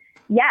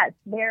 Yes,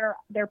 their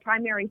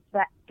primary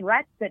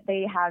threats that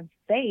they have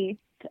faced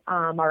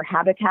are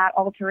habitat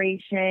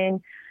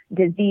alteration,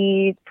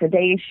 disease,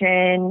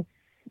 predation,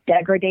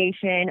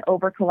 degradation,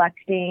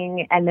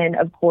 overcollecting, and then,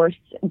 of course,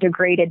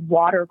 degraded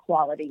water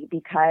quality,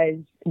 because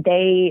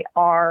they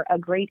are a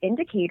great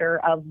indicator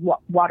of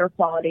water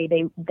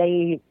quality.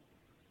 They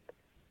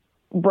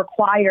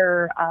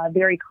require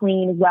very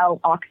clean,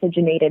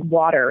 well-oxygenated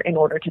water in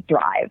order to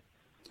thrive.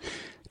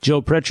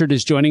 Jill Pritchard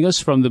is joining us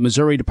from the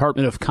Missouri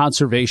Department of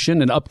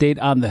Conservation, an update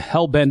on the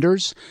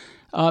hellbenders.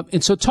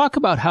 And so talk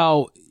about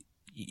how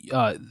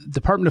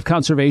Department of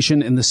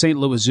Conservation and the St.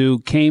 Louis Zoo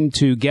came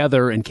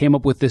together and came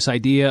up with this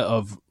idea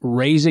of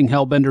raising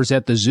hellbenders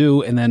at the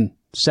zoo and then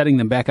setting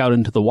them back out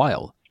into the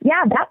wild.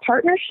 Yeah, that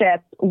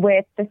partnership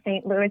with the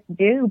St. Louis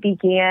Zoo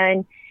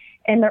began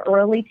in the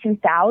early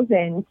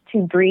 2000s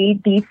to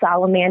breed these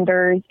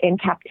salamanders in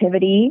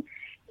captivity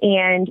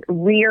and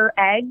rear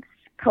eggs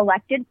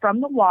collected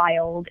from the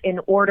wild in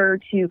order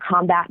to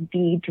combat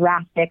the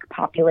drastic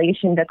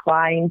population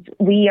declines.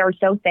 We are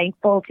so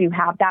thankful to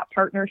have that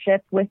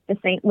partnership with the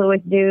St.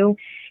 Louis Zoo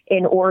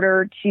in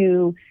order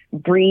to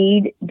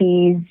breed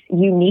these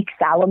unique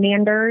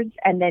salamanders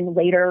and then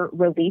later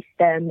release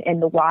them in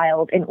the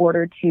wild in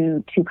order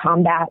to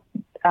combat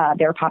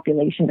their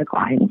population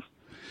declines.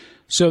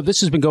 So this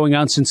has been going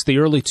on since the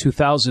early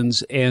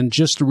 2000s, and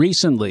just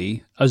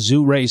recently, a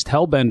zoo-raised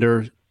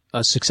hellbender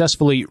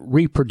successfully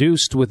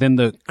reproduced within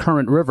the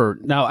current river.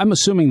 Now, I'm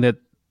assuming that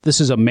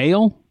this is a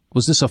male.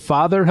 Was this a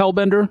father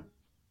hellbender?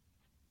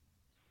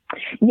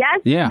 Yes.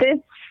 Yeah.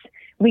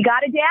 We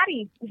got a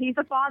daddy. He's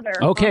a father.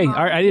 Okay.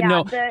 I didn't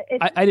know.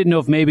 I didn't know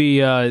if maybe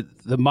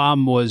the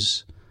mom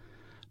was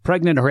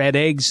pregnant or had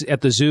eggs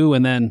at the zoo,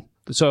 and then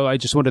so I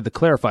just wanted to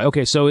clarify.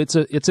 Okay, so it's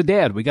a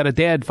dad. We got a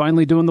dad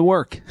finally doing the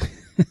work.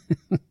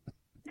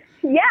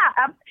 Yeah.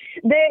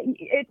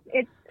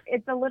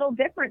 It's a little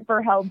different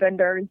for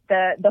hellbenders.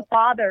 The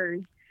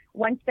fathers,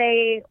 once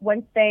they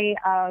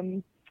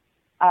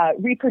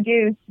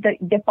reproduce,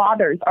 the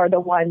fathers are the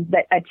ones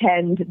that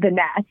attend the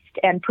nest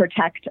and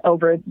protect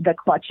over the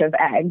clutch of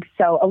eggs.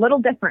 So a little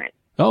different.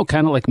 Oh,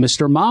 kind of like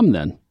Mr. Mom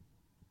then.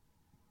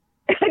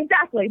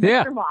 Exactly,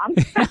 Mr. Mom.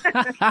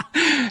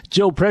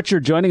 Jill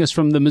Pritchard joining us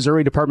from the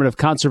Missouri Department of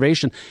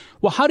Conservation.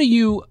 Well, how do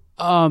you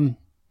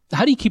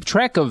keep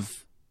track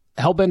of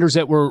hellbenders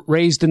that were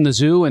raised in the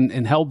zoo and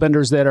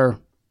hellbenders that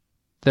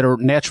are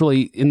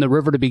naturally in the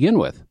river to begin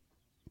with?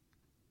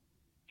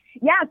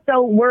 Yeah,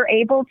 so we're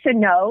able to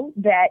know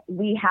that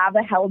we have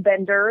a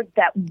hellbender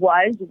that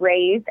was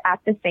raised at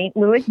the St.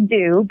 Louis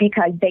Zoo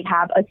because they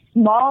have a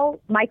small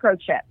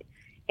microchip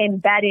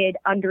embedded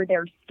under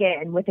their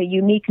skin with a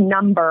unique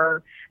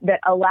number that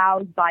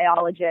allows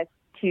biologists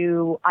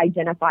to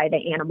identify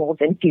the animals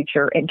in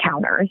future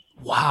encounters.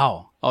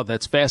 Wow. Oh,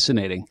 that's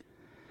fascinating.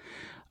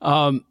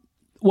 Well,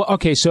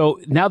 okay, so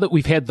now that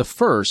we've had the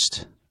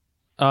first,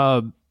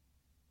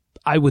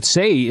 I would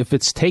say if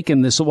it's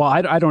taken this, well,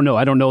 I don't know.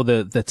 I don't know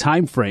the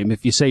time frame.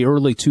 If you say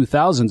early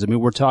 2000s, I mean,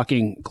 we're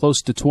talking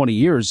close to 20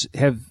 years.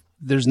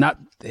 There's not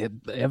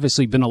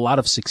obviously been a lot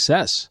of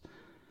success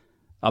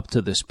up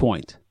to this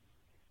point.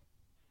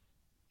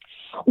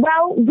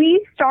 Well,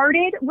 we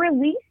started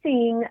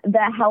releasing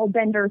the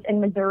hellbenders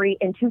in Missouri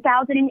in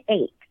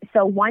 2008.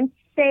 So once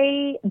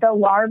the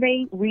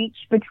larvae reach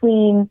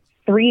between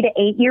 3 to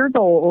 8 years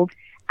old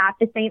at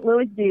the St.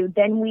 Louis Zoo,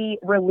 then we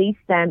release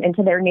them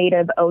into their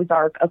native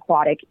Ozark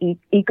aquatic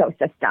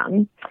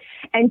ecosystem.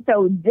 And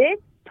so this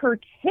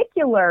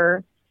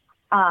particular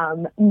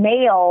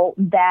male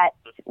that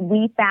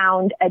we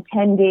found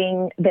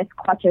attending this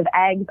clutch of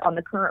eggs on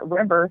the current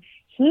river,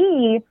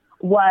 he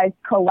was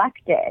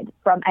collected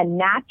from a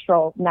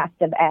natural nest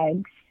of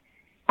eggs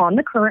on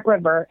the current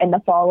river in the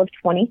fall of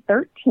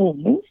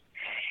 2013.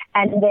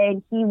 And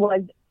then he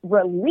was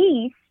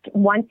released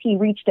once he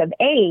reached of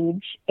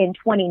age in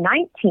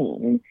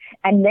 2019.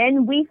 And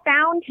then we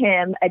found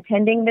him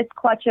attending this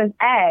clutch of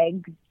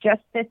eggs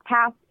just this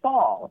past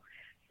fall.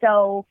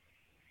 So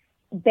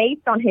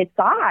based on his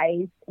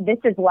size, this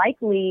is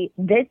likely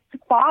this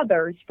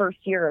father's first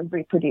year of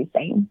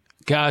reproducing.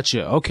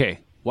 Gotcha. Okay.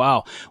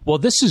 Wow. Well,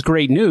 this is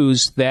great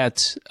news that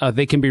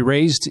they can be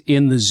raised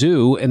in the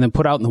zoo and then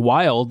put out in the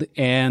wild,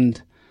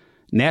 and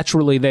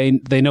naturally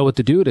they know what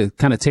to do to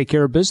kind of take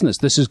care of business.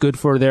 This is good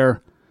for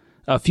their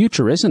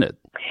future, isn't it?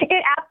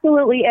 It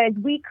absolutely is.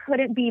 We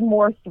couldn't be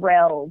more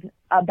thrilled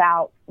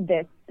about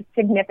this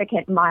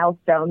significant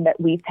milestone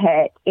that we've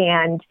hit,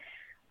 and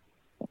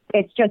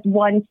it's just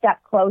one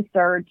step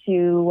closer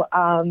to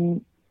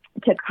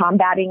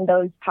combating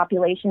those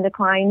population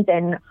declines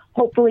and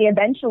hopefully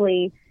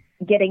eventually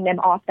getting them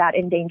off that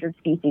endangered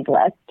species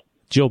list.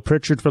 Jill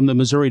Pritchard from the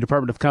Missouri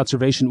Department of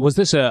Conservation. Was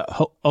this a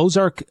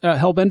Ozark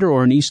hellbender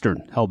or an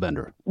Eastern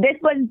hellbender? This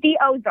was the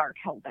Ozark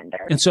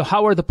hellbender. And so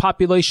how are the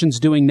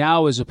populations doing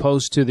now as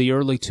opposed to the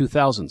early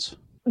 2000s?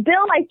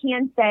 Bill, I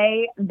can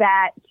say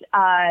that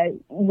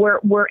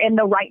we're in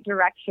the right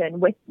direction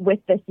with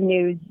this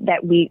news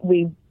that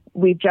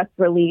we've just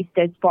released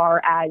as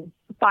far as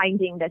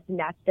finding this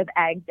nest of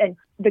eggs. And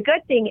the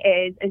good thing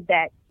is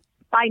that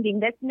finding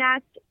this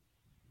nest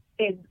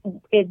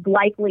is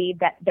likely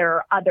that there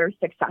are other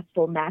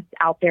successful nests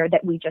out there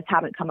that we just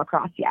haven't come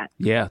across yet.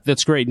 Yeah,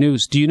 that's great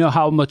news. Do you know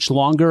how much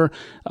longer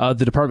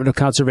the Department of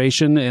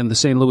Conservation and the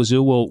St. Louis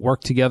Zoo will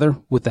work together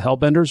with the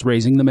hellbenders,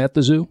 raising them at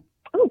the zoo?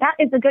 Oh, that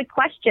is a good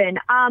question.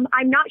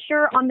 I'm not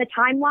sure on the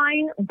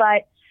timeline,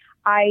 but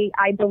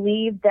I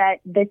believe that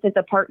this is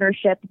a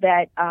partnership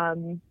that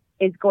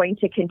is going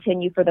to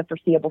continue for the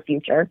foreseeable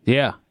future.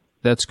 Yeah.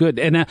 That's good.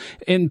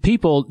 And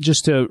people,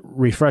 just to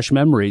refresh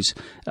memories,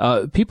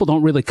 people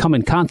don't really come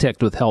in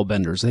contact with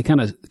hellbenders. They kind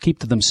of keep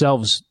to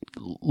themselves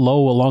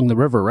low along the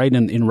river, right,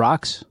 in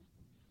rocks?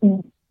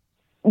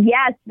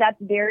 Yes, that's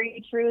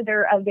very true.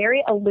 They're a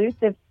very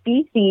elusive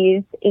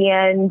species,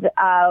 and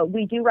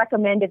we do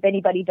recommend if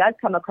anybody does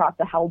come across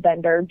a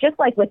hellbender, just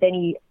like with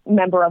any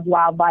member of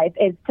wildlife,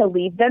 is to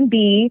leave them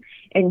be,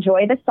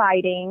 enjoy the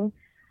sighting,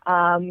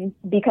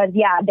 because,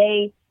 yeah,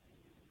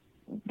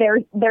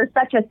 they're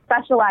such a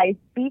specialized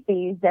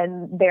species,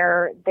 and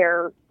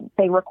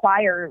they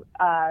require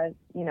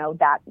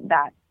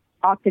that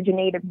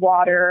oxygenated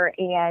water,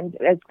 and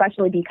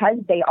especially because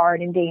they are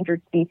an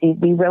endangered species,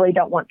 we really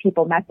don't want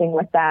people messing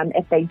with them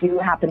if they do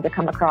happen to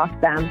come across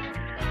them.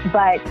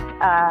 But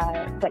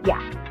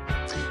yeah.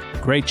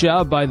 Great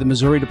job by the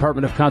Missouri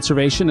Department of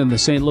Conservation and the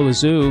St. Louis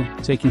Zoo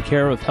taking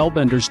care of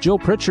hellbenders. Jill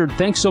Pritchard,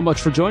 thanks so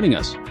much for joining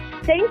us.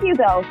 Thank you,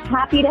 Bill.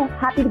 Happy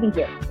to be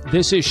here.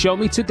 This is Show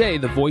Me Today,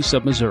 the voice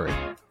of Missouri.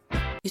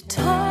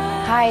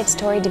 Hi, it's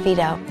Tori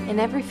DeVito. In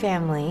every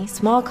family,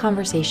 small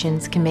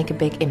conversations can make a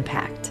big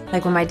impact.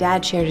 Like when my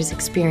dad shared his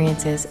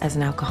experiences as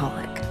an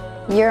alcoholic.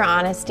 Your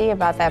honesty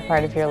about that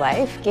part of your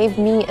life gave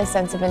me a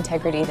sense of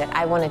integrity that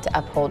I wanted to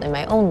uphold in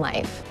my own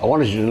life. I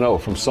wanted you to know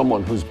from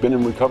someone who's been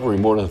in recovery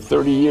more than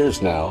 30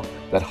 years now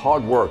that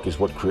hard work is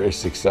what creates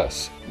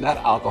success, not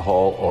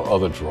alcohol or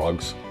other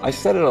drugs. I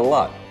said it a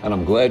lot, and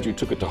I'm glad you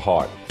took it to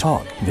heart.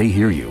 Talk, they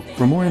hear you.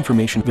 For more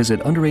information, visit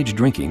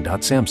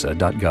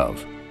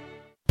underagedrinking.samhsa.gov.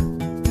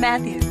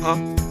 Matthew.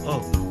 Oh,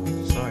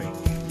 sorry.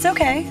 It's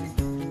okay.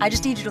 I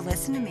just need you to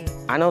listen to me.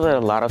 I know that a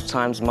lot of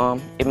times,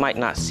 Mom, it might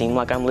not seem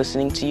like I'm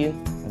listening to you,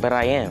 but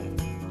I am.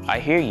 I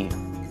hear you.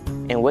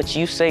 And what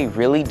you say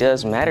really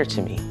does matter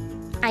to me.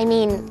 I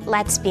mean,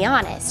 let's be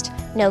honest.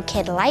 No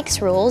kid likes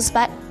rules,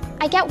 but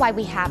I get why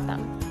we have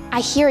them.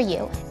 I hear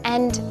you,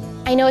 and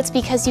I know it's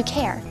because you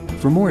care.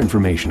 For more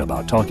information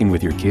about talking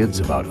with your kids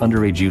about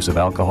underage use of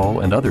alcohol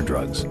and other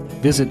drugs,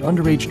 visit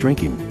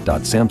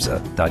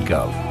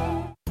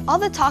underagedrinking.samhsa.gov. All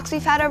the talks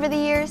we've had over the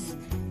years,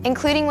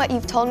 including what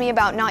you've told me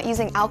about not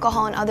using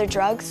alcohol and other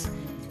drugs,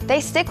 they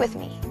stick with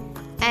me.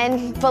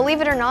 And believe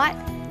it or not,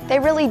 they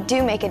really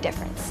do make a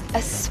difference,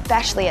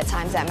 especially at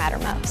times that matter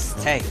most.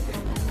 Hey,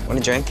 want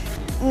a drink?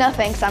 No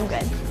thanks, I'm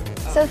good.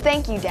 So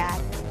thank you, Dad,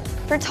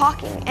 for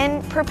talking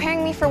and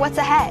preparing me for what's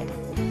ahead.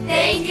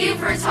 Thank you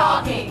for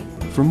talking.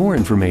 For more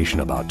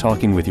information about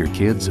talking with your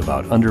kids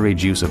about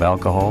underage use of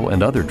alcohol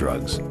and other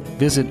drugs,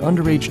 visit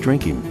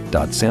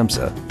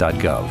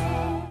underagedrinking.samhsa.gov.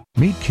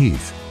 Meet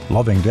Keith,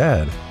 loving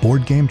dad,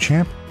 board game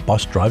champ,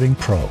 bus driving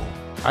pro.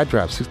 I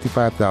drive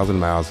 65,000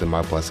 miles in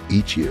my bus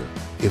each year.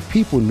 If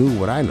people knew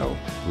what I know,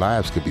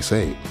 lives could be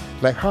saved.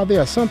 Like how there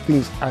are some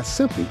things I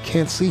simply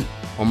can't see.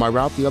 On my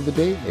route the other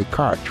day, a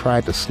car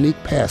tried to sneak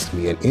past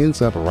me and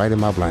ends up right in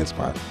my blind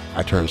spot.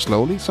 I turned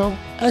slowly, so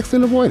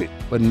accident avoided.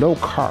 But no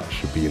car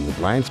should be in the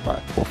blind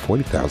spot for a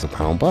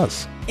 40,000-pound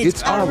bus.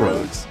 It's our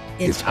roads.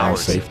 It's our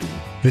safety.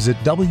 Visit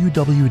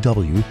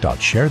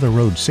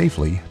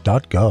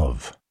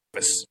www.sharetheroadsafely.gov.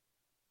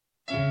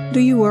 Do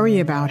you worry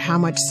about how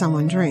much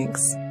someone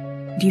drinks?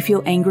 Do you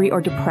feel angry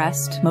or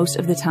depressed most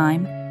of the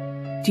time?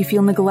 Do you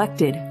feel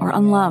neglected or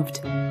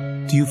unloved?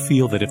 Do you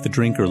feel that if the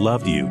drinker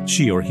loved you,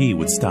 she or he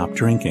would stop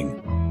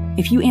drinking?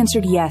 If you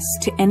answered yes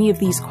to any of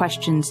these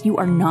questions, you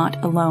are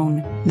not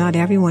alone. Not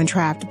everyone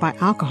trapped by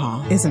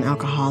alcohol is an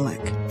alcoholic.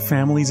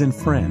 Families and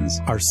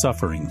friends are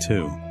suffering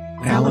too.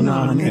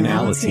 Al-Anon and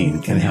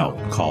Alateen can help.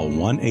 Call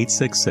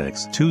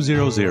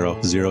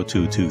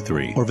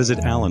 1-866-200-0223 or visit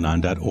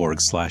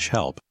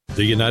alanon.org/help.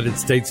 The United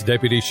States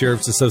Deputy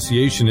Sheriff's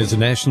Association is a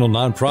national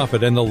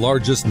nonprofit and the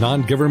largest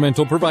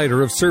non-governmental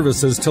provider of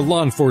services to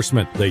law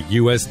enforcement. The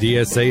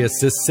USDSA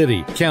assists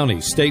city,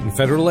 county, state, and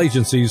federal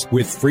agencies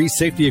with free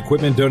safety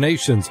equipment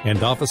donations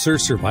and officer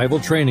survival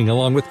training,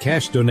 along with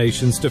cash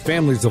donations to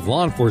families of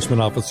law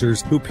enforcement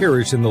officers who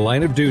perish in the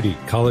line of duty,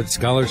 college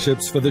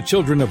scholarships for the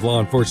children of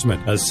law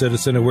enforcement, a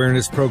citizen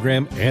awareness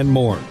program, and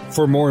more.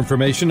 For more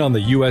information on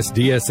the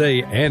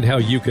USDSA and how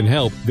you can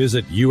help,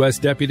 visit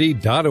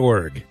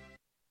usdeputy.org.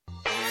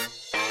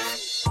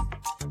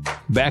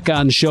 Back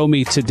on Show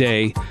Me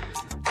Today,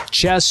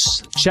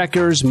 chess,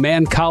 checkers,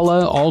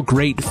 Mancala, all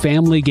great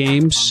family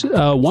games.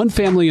 One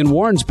family in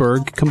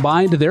Warrensburg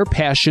combined their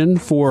passion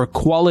for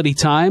quality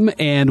time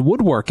and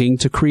woodworking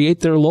to create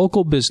their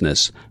local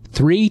business,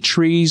 Three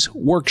Trees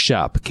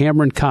Workshop.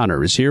 Cameron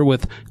Connor is here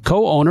with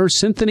co-owner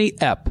Cynthia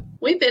Epp.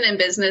 We've been in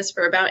business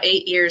for about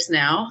 8 years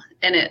now,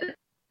 and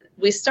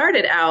we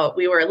started out,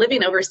 we were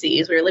living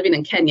overseas. We were living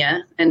in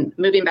Kenya and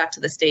moving back to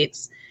the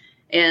States,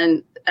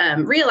 and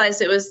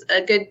realized it was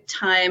a good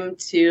time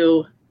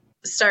to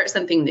start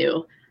something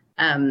new.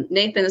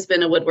 Nathan has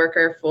been a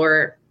woodworker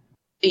for,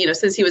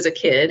 since he was a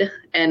kid,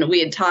 and we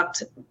had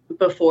talked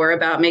before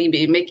about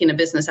maybe making a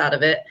business out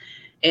of it.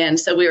 And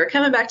so we were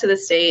coming back to the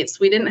States.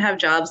 We didn't have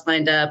jobs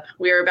lined up.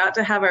 We were about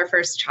to have our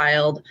first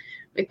child.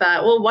 We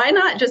thought, well, why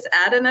not just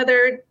add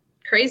another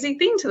crazy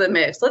thing to the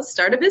mix? Let's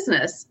start a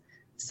business.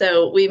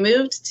 So we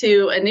moved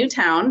to a new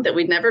town that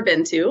we'd never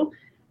been to,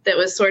 that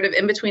was sort of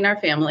in between our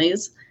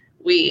families.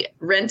 We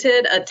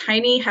rented a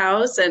tiny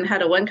house and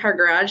had a one-car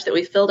garage that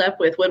we filled up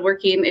with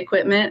woodworking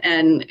equipment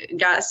and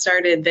got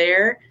started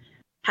there.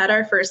 Had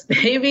our first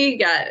baby,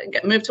 got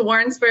moved to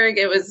Warrensburg.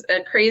 It was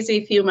a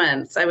crazy few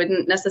months. I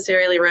wouldn't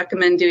necessarily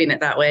recommend doing it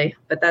that way,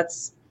 but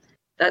that's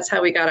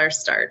how we got our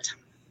start.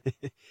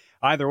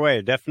 Either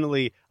way,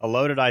 definitely a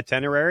loaded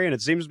itinerary, and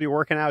it seems to be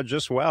working out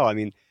just well. I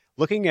mean,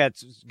 looking at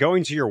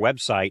going to your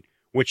website,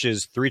 which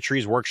is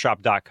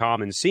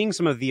threetreesworkshop.com, and seeing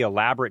some of the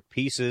elaborate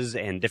pieces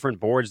and different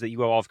boards that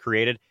you all have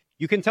created,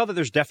 you can tell that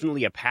there's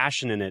definitely a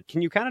passion in it.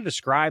 Can you kind of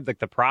describe like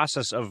the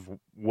process of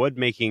wood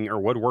making or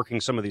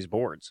woodworking some of these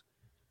boards?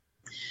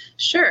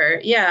 Sure,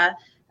 yeah.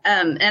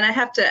 And I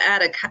have to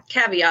add a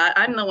caveat.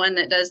 I'm the one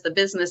that does the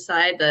business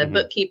side, the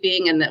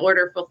bookkeeping and the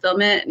order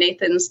fulfillment.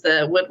 Nathan's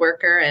the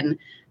woodworker, and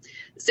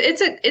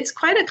it's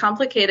quite a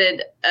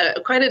complicated,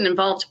 quite an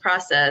involved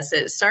process.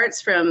 It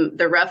starts from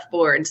the rough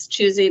boards,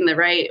 choosing the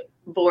right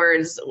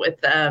boards with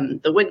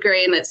the wood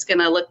grain that's going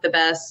to look the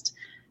best,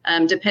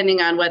 depending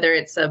on whether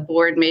it's a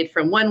board made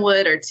from one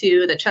wood or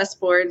two. The chess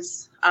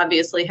boards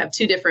obviously have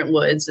two different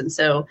woods, and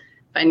so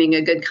finding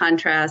a good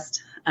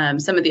contrast.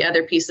 Some of the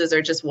other pieces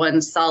are just one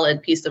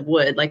solid piece of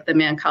wood, like the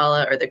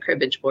Mancala or the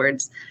cribbage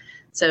boards.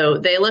 So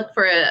they look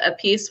for a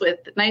piece with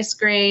nice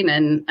grain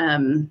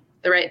and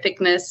the right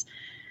thickness.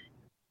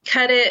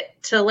 Cut it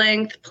to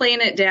length,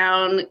 plane it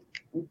down.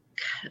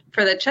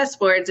 For the chess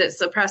boards,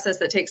 it's a process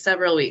that takes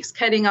several weeks.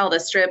 Cutting all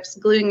the strips,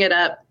 gluing it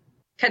up,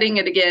 cutting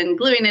it again,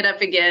 gluing it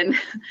up again,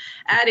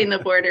 adding the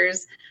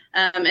borders.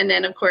 And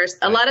then, of course,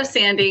 a lot of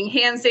sanding,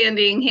 hand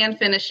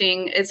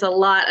finishing.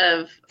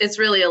 It's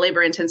really a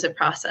labor-intensive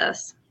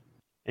process.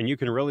 And you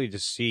can really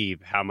just see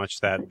how much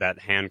that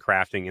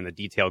handcrafting and the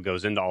detail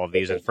goes into all of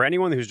these. And for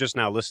anyone who's just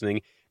now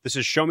listening, this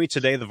is Show Me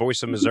Today, the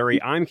voice of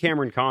Missouri. I'm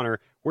Cameron Connor.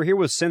 We're here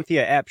with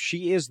Cynthia Epp.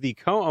 She is the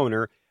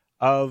co-owner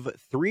of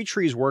Three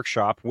Trees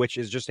Workshop, which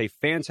is just a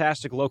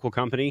fantastic local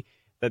company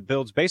that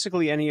builds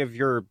basically any of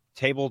your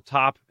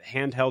tabletop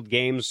handheld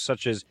games,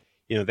 such as,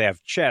 they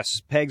have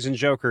chess, pegs and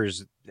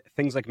jokers,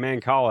 things like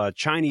Mancala,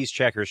 Chinese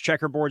checkers,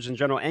 checkerboards in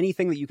general,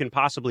 anything that you can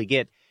possibly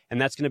get. And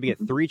that's going to be at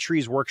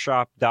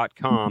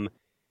threetreesworkshop.com.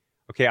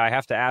 Okay, I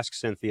have to ask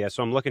Cynthia.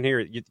 So I'm looking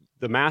here.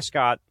 The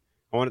mascot,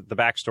 I want the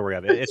backstory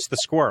of it. It's the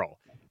squirrel.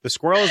 The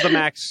squirrel is the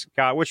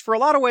mascot, which for a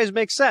lot of ways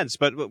makes sense.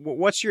 But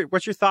what's your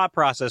thought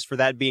process for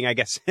that being, I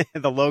guess,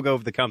 the logo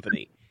of the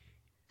company?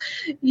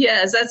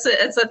 Yes,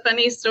 it's a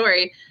funny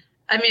story.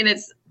 I mean,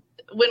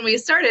 when we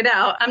started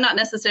out, I'm not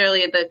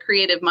necessarily the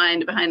creative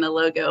mind behind the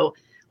logo.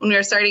 When we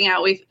were starting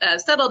out, we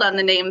settled on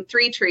the name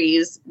Three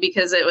Trees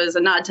because it was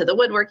a nod to the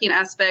woodworking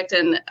aspect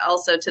and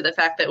also to the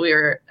fact that we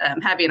were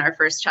having our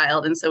first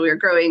child. And so we were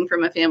growing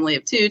from a family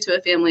of two to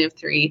a family of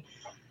three.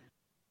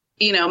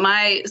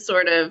 My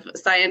sort of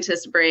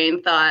scientist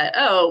brain thought,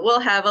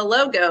 we'll have a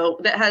logo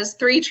that has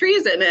three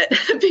trees in it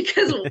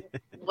because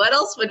what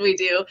else would we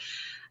do?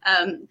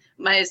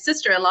 My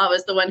sister-in-law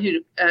was the one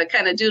who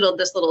kind of doodled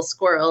this little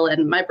squirrel,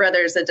 and my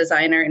brother's a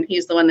designer, and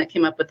he's the one that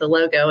came up with the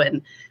logo.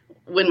 And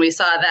when we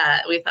saw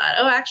that, we thought,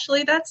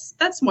 actually,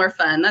 that's more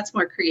fun. That's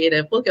more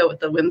creative. We'll go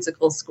with the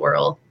whimsical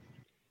squirrel.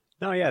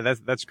 No, yeah,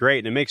 that's great.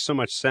 And it makes so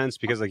much sense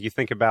because, like, you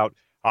think about,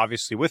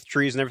 obviously, with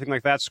trees and everything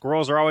like that,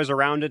 squirrels are always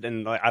around it.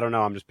 And I don't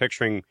know, I'm just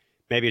picturing,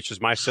 maybe it's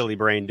just my silly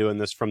brain doing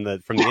this from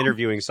the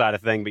interviewing side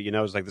of thing, but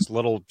it's like this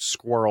little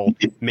squirrel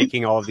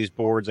making all of these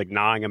boards, like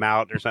gnawing them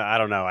out or something. I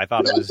don't know. I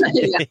thought it was,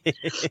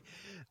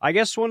 I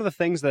guess one of the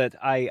things that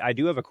I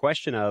do have a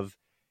question of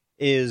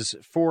is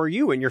for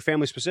you and your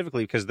family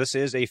specifically, because this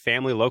is a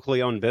family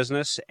locally owned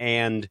business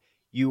and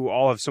you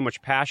all have so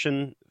much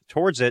passion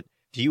towards it.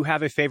 Do you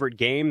have a favorite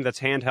game that's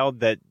handheld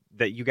that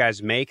you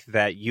guys make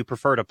that you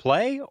prefer to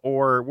play?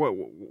 Or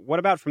what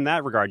about from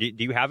that regard? Do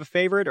you have a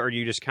favorite, or are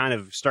you just kind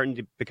of starting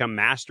to become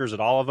masters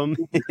at all of them?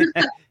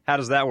 How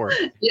does that work?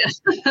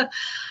 Yes.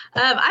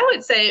 I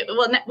would say,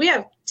 we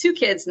have two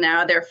kids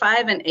now. They're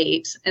 5 and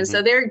 8. And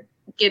so they're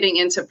getting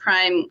into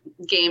prime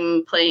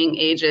game playing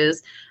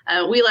ages.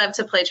 We love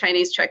to play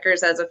Chinese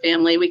checkers as a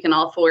family. We can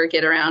all four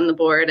get around the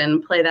board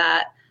and play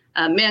that.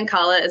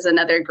 Mancala is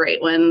another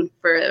great one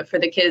for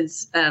the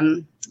kids,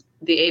 the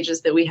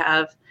ages that we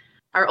have.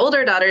 Our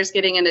older daughter's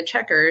getting into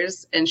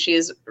checkers, and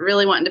she's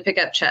really wanting to pick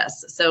up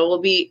chess. So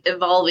we'll be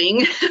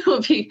evolving.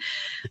 We'll be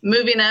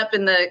moving up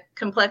in the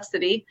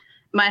complexity.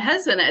 My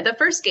husband, the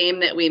first game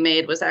that we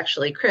made was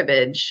actually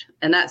cribbage,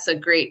 and that's a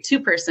great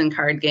 2-person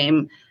card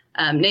game.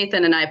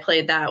 Nathan and I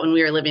played that when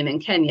we were living in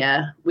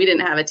Kenya. We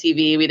didn't have a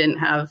TV. We didn't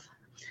have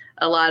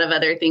a lot of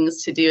other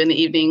things to do in the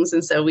evenings,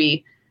 and so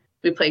we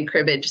played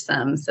cribbage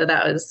some. So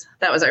that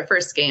was our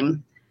first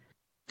game.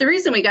 The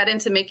reason we got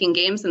into making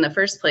games in the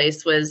first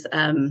place was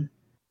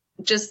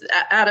just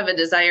out of a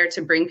desire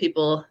to bring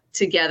people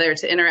together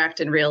to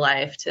interact in real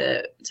life,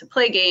 to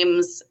play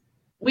games.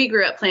 We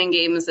grew up playing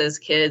games as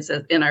kids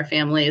in our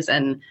families,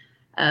 and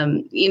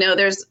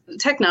there's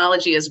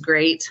technology is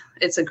great.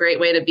 It's a great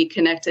way to be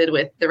connected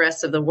with the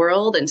rest of the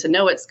world and to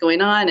know what's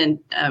going on.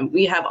 And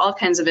we have all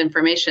kinds of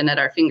information at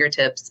our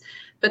fingertips,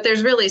 but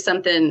there's really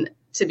something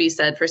to be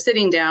said for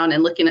sitting down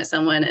and looking at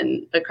someone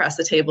and across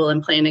the table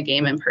and playing a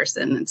game in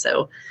person. And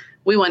so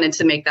we wanted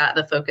to make that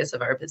the focus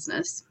of our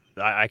business.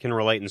 I can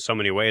relate in so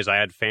many ways. I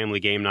had family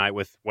game night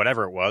with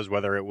whatever it was,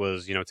 whether it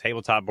was,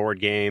 tabletop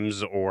board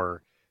games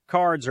or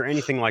cards or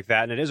anything like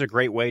that. And it is a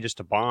great way just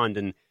to bond.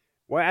 And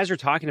as you're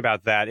talking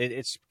about that,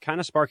 it's kind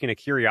of sparking a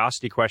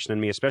curiosity question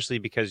in me, especially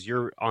because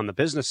you're on the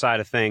business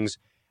side of things.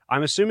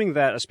 I'm assuming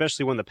that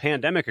especially when the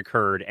pandemic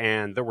occurred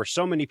and there were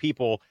so many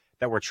people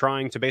that were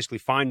trying to basically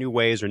find new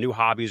ways or new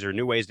hobbies or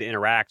new ways to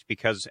interact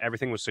because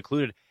everything was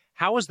secluded.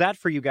 How was that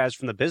for you guys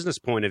from the business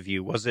point of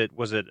view? Was it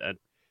a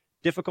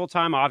difficult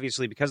time,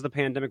 obviously, because of the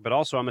pandemic, but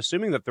also I'm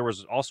assuming that there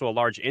was also a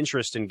large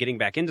interest in getting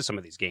back into some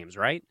of these games,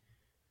 right?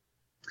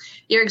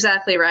 You're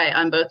exactly right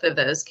on both of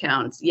those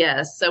counts.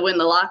 Yes. So when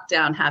the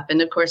lockdown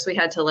happened, of course, we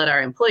had to let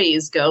our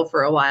employees go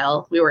for a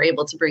while. We were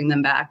able to bring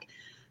them back,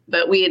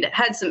 but we'd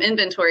had some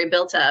inventory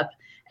built up.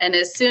 And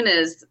as soon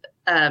as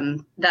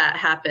that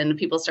happened,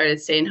 people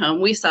started staying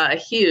home. We saw a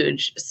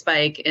huge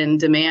spike in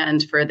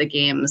demand for the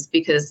games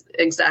because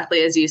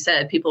exactly as you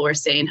said, people were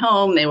staying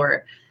home. They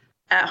were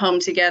at home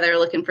together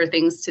looking for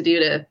things to do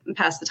to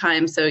pass the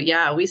time. So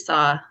yeah, we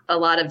saw a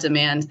lot of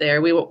demand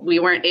there. We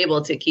weren't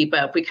able to keep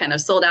up. We kind of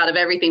sold out of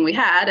everything we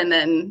had and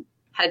then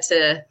had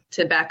to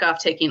back off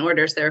taking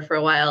orders there for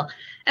a while.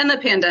 And the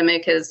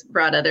pandemic has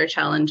brought other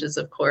challenges,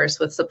 of course,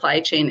 with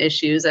supply chain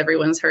issues.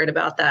 Everyone's heard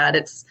about that.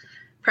 It's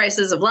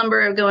prices of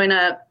lumber are going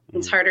up.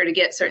 It's harder to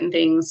get certain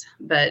things,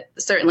 but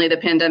certainly the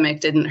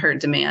pandemic didn't hurt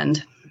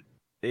demand.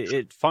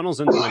 It funnels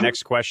into my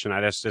next question.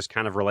 I just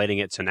kind of relating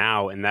it to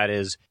now, and that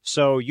is,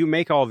 so you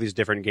make all these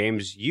different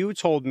games. You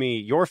told me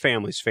your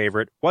family's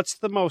favorite. What's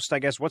the most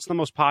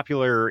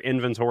popular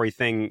inventory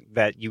thing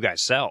that you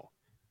guys sell?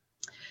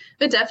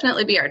 It would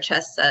definitely be our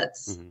chess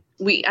sets.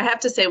 Mm-hmm. I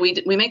have to say,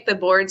 we make the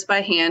boards by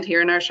hand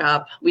here in our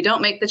shop. We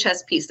don't make the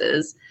chess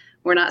pieces.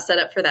 We're not set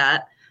up for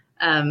that.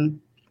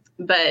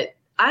 But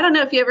I don't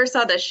know if you ever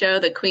saw the show,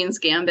 The Queen's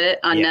Gambit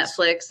on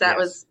Netflix. That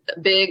was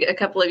big a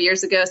couple of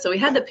years ago. So we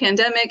had the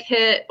pandemic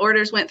hit,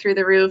 orders went through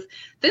the roof.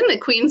 Then The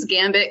Queen's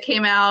Gambit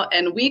came out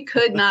and we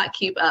could not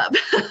keep up.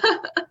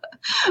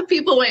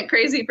 People went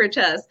crazy for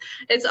chess.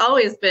 It's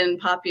always been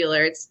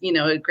popular. It's,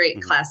 a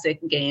great classic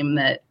game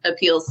that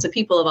appeals to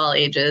people of all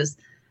ages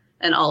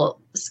and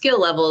all skill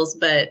levels.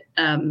 But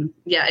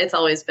it's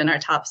always been our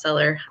top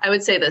seller. I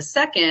would say the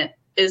second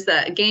is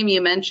that game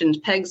you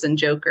mentioned, Pegs and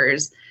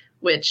Jokers,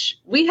 which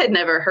we had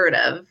never heard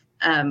of.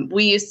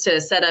 We used to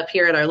set up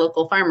here at our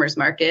local farmers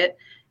market,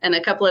 and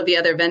a couple of the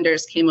other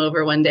vendors came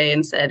over one day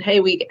and said, hey,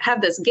 we have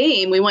this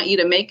game. We want you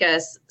to make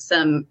us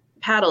some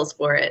paddles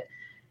for it.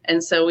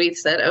 And so we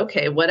said,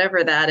 okay,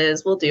 whatever that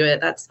is, we'll do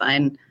it. That's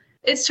fine.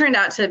 It's turned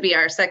out to be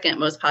our second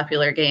most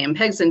popular game.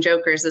 Pegs and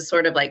Jokers is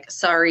sort of like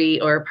Sorry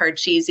or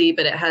Parcheesi,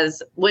 but it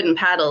has wooden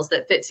paddles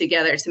that fit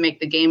together to make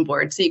the game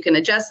board. So you can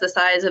adjust the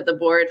size of the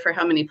board for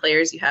how many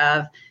players you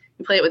have.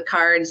 You play it with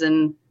cards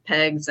and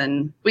pegs,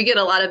 and we get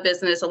a lot of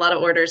business, a lot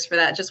of orders for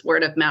that, just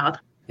word of mouth.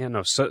 Yeah,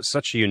 no,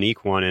 such a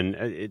unique one.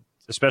 And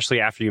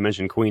especially after you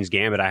mentioned Queen's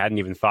Gambit, I hadn't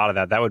even thought of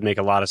that. That would make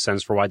a lot of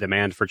sense for why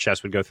demand for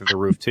chess would go through the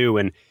roof, too.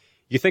 And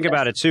you think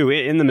about it, too,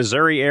 in the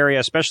Missouri area,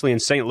 especially in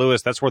St.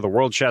 Louis, that's where the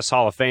World Chess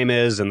Hall of Fame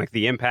is and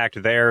the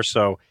impact there.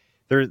 So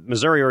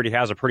Missouri already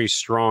has a pretty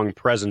strong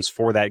presence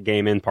for that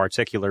game in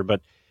particular.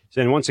 But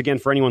and once again,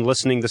 for anyone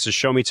listening, this is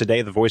Show Me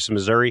Today, the Voice of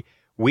Missouri.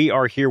 We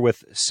are here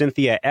with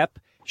Cynthia Epp.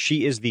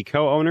 She is the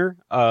co-owner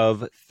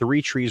of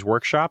Three Trees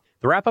Workshop.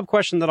 The wrap-up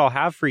question that I'll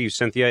have for you,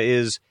 Cynthia,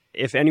 is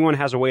if anyone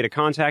has a way to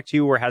contact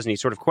you or has any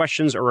sort of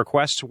questions or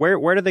requests,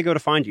 where do they go to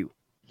find you?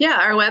 Yeah,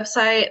 our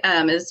website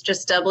is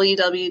just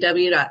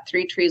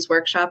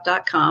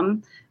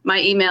www.threetreesworkshop.com. My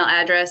email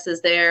address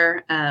is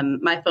there.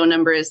 My phone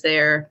number is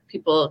there.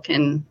 People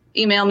can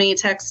email me,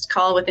 text,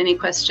 call with any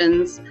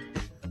questions.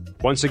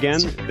 Once again,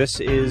 this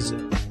is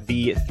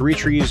the Three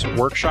Trees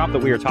Workshop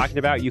that we are talking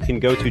about. You can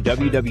go to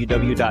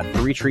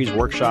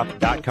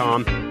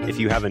www.threetreesworkshop.com if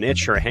you have an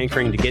itch or a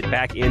hankering to get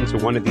back into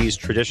one of these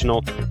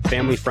traditional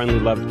family-friendly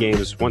loved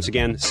games. Once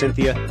again,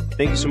 Cynthia,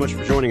 thank you so much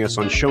for joining us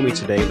on Show Me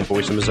Today, the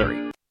Voice of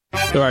Missouri.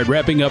 All right,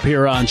 wrapping up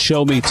here on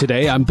Show Me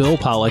Today, I'm Bill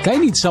Pollack. I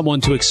need someone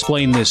to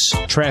explain this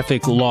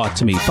traffic law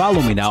to me.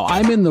 Follow me now.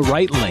 I'm in the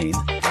right lane,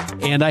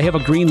 and I have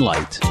a green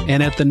light.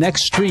 And at the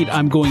next street,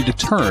 I'm going to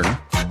turn,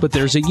 but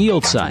there's a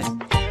yield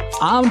sign.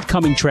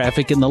 Oncoming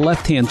traffic in the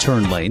left-hand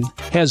turn lane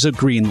has a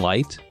green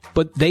light,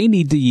 but they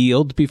need to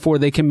yield before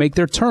they can make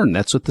their turn.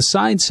 That's what the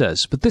sign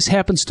says. But this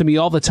happens to me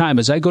all the time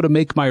as I go to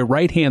make my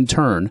right-hand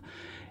turn,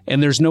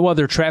 and there's no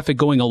other traffic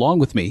going along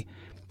with me.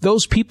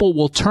 Those people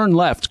will turn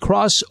left,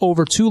 cross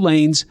over two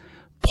lanes,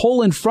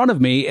 pull in front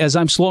of me as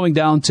I'm slowing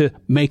down to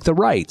make the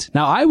right.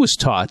 Now, I was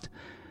taught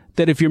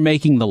that if you're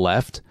making the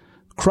left,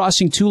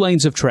 crossing two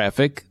lanes of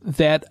traffic,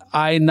 that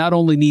I not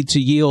only need to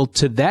yield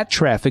to that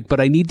traffic,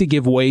 but I need to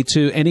give way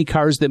to any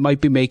cars that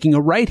might be making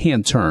a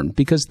right-hand turn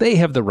because they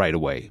have the right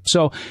of way.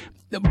 So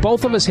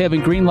both of us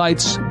having green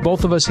lights,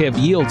 both of us have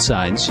yield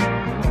signs.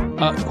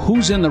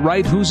 Who's in the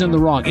right, who's in the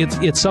wrong?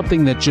 It's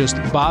something that just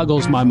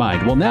boggles my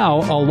mind. Well, now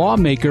a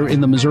lawmaker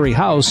in the Missouri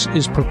House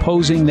is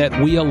proposing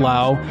that we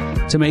allow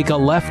to make a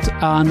left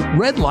on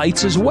red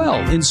lights as well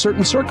in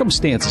certain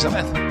circumstances.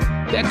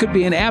 That could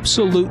be an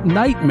absolute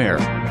nightmare.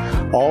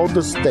 All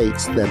the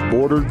states that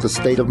border the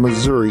state of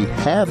Missouri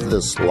have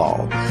this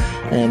law.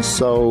 And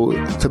so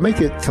to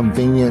make it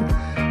convenient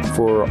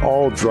for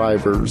all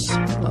drivers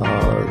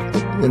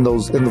in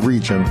the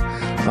region,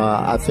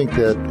 I think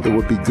that it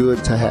would be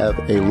good to have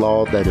a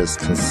law that is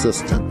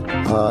consistent.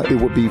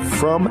 It would be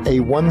from a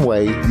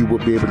one-way, you will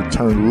be able to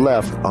turn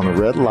left on a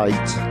red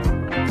light,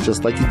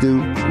 just like you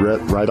do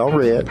right on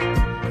red,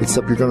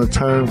 except you're going to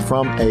turn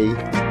from a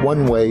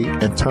one-way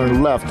and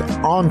turn left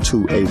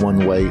onto a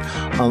one-way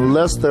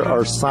unless there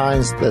are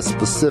signs that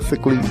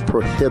specifically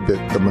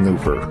prohibit the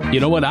maneuver. You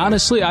know what?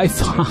 Honestly, I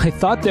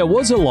thought there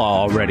was a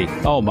law already.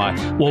 Oh, my.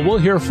 Well, we'll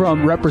hear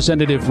from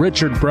Representative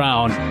Richard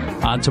Brown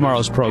on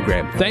tomorrow's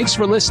program. Thanks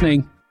for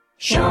listening.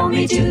 Show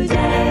me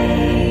today.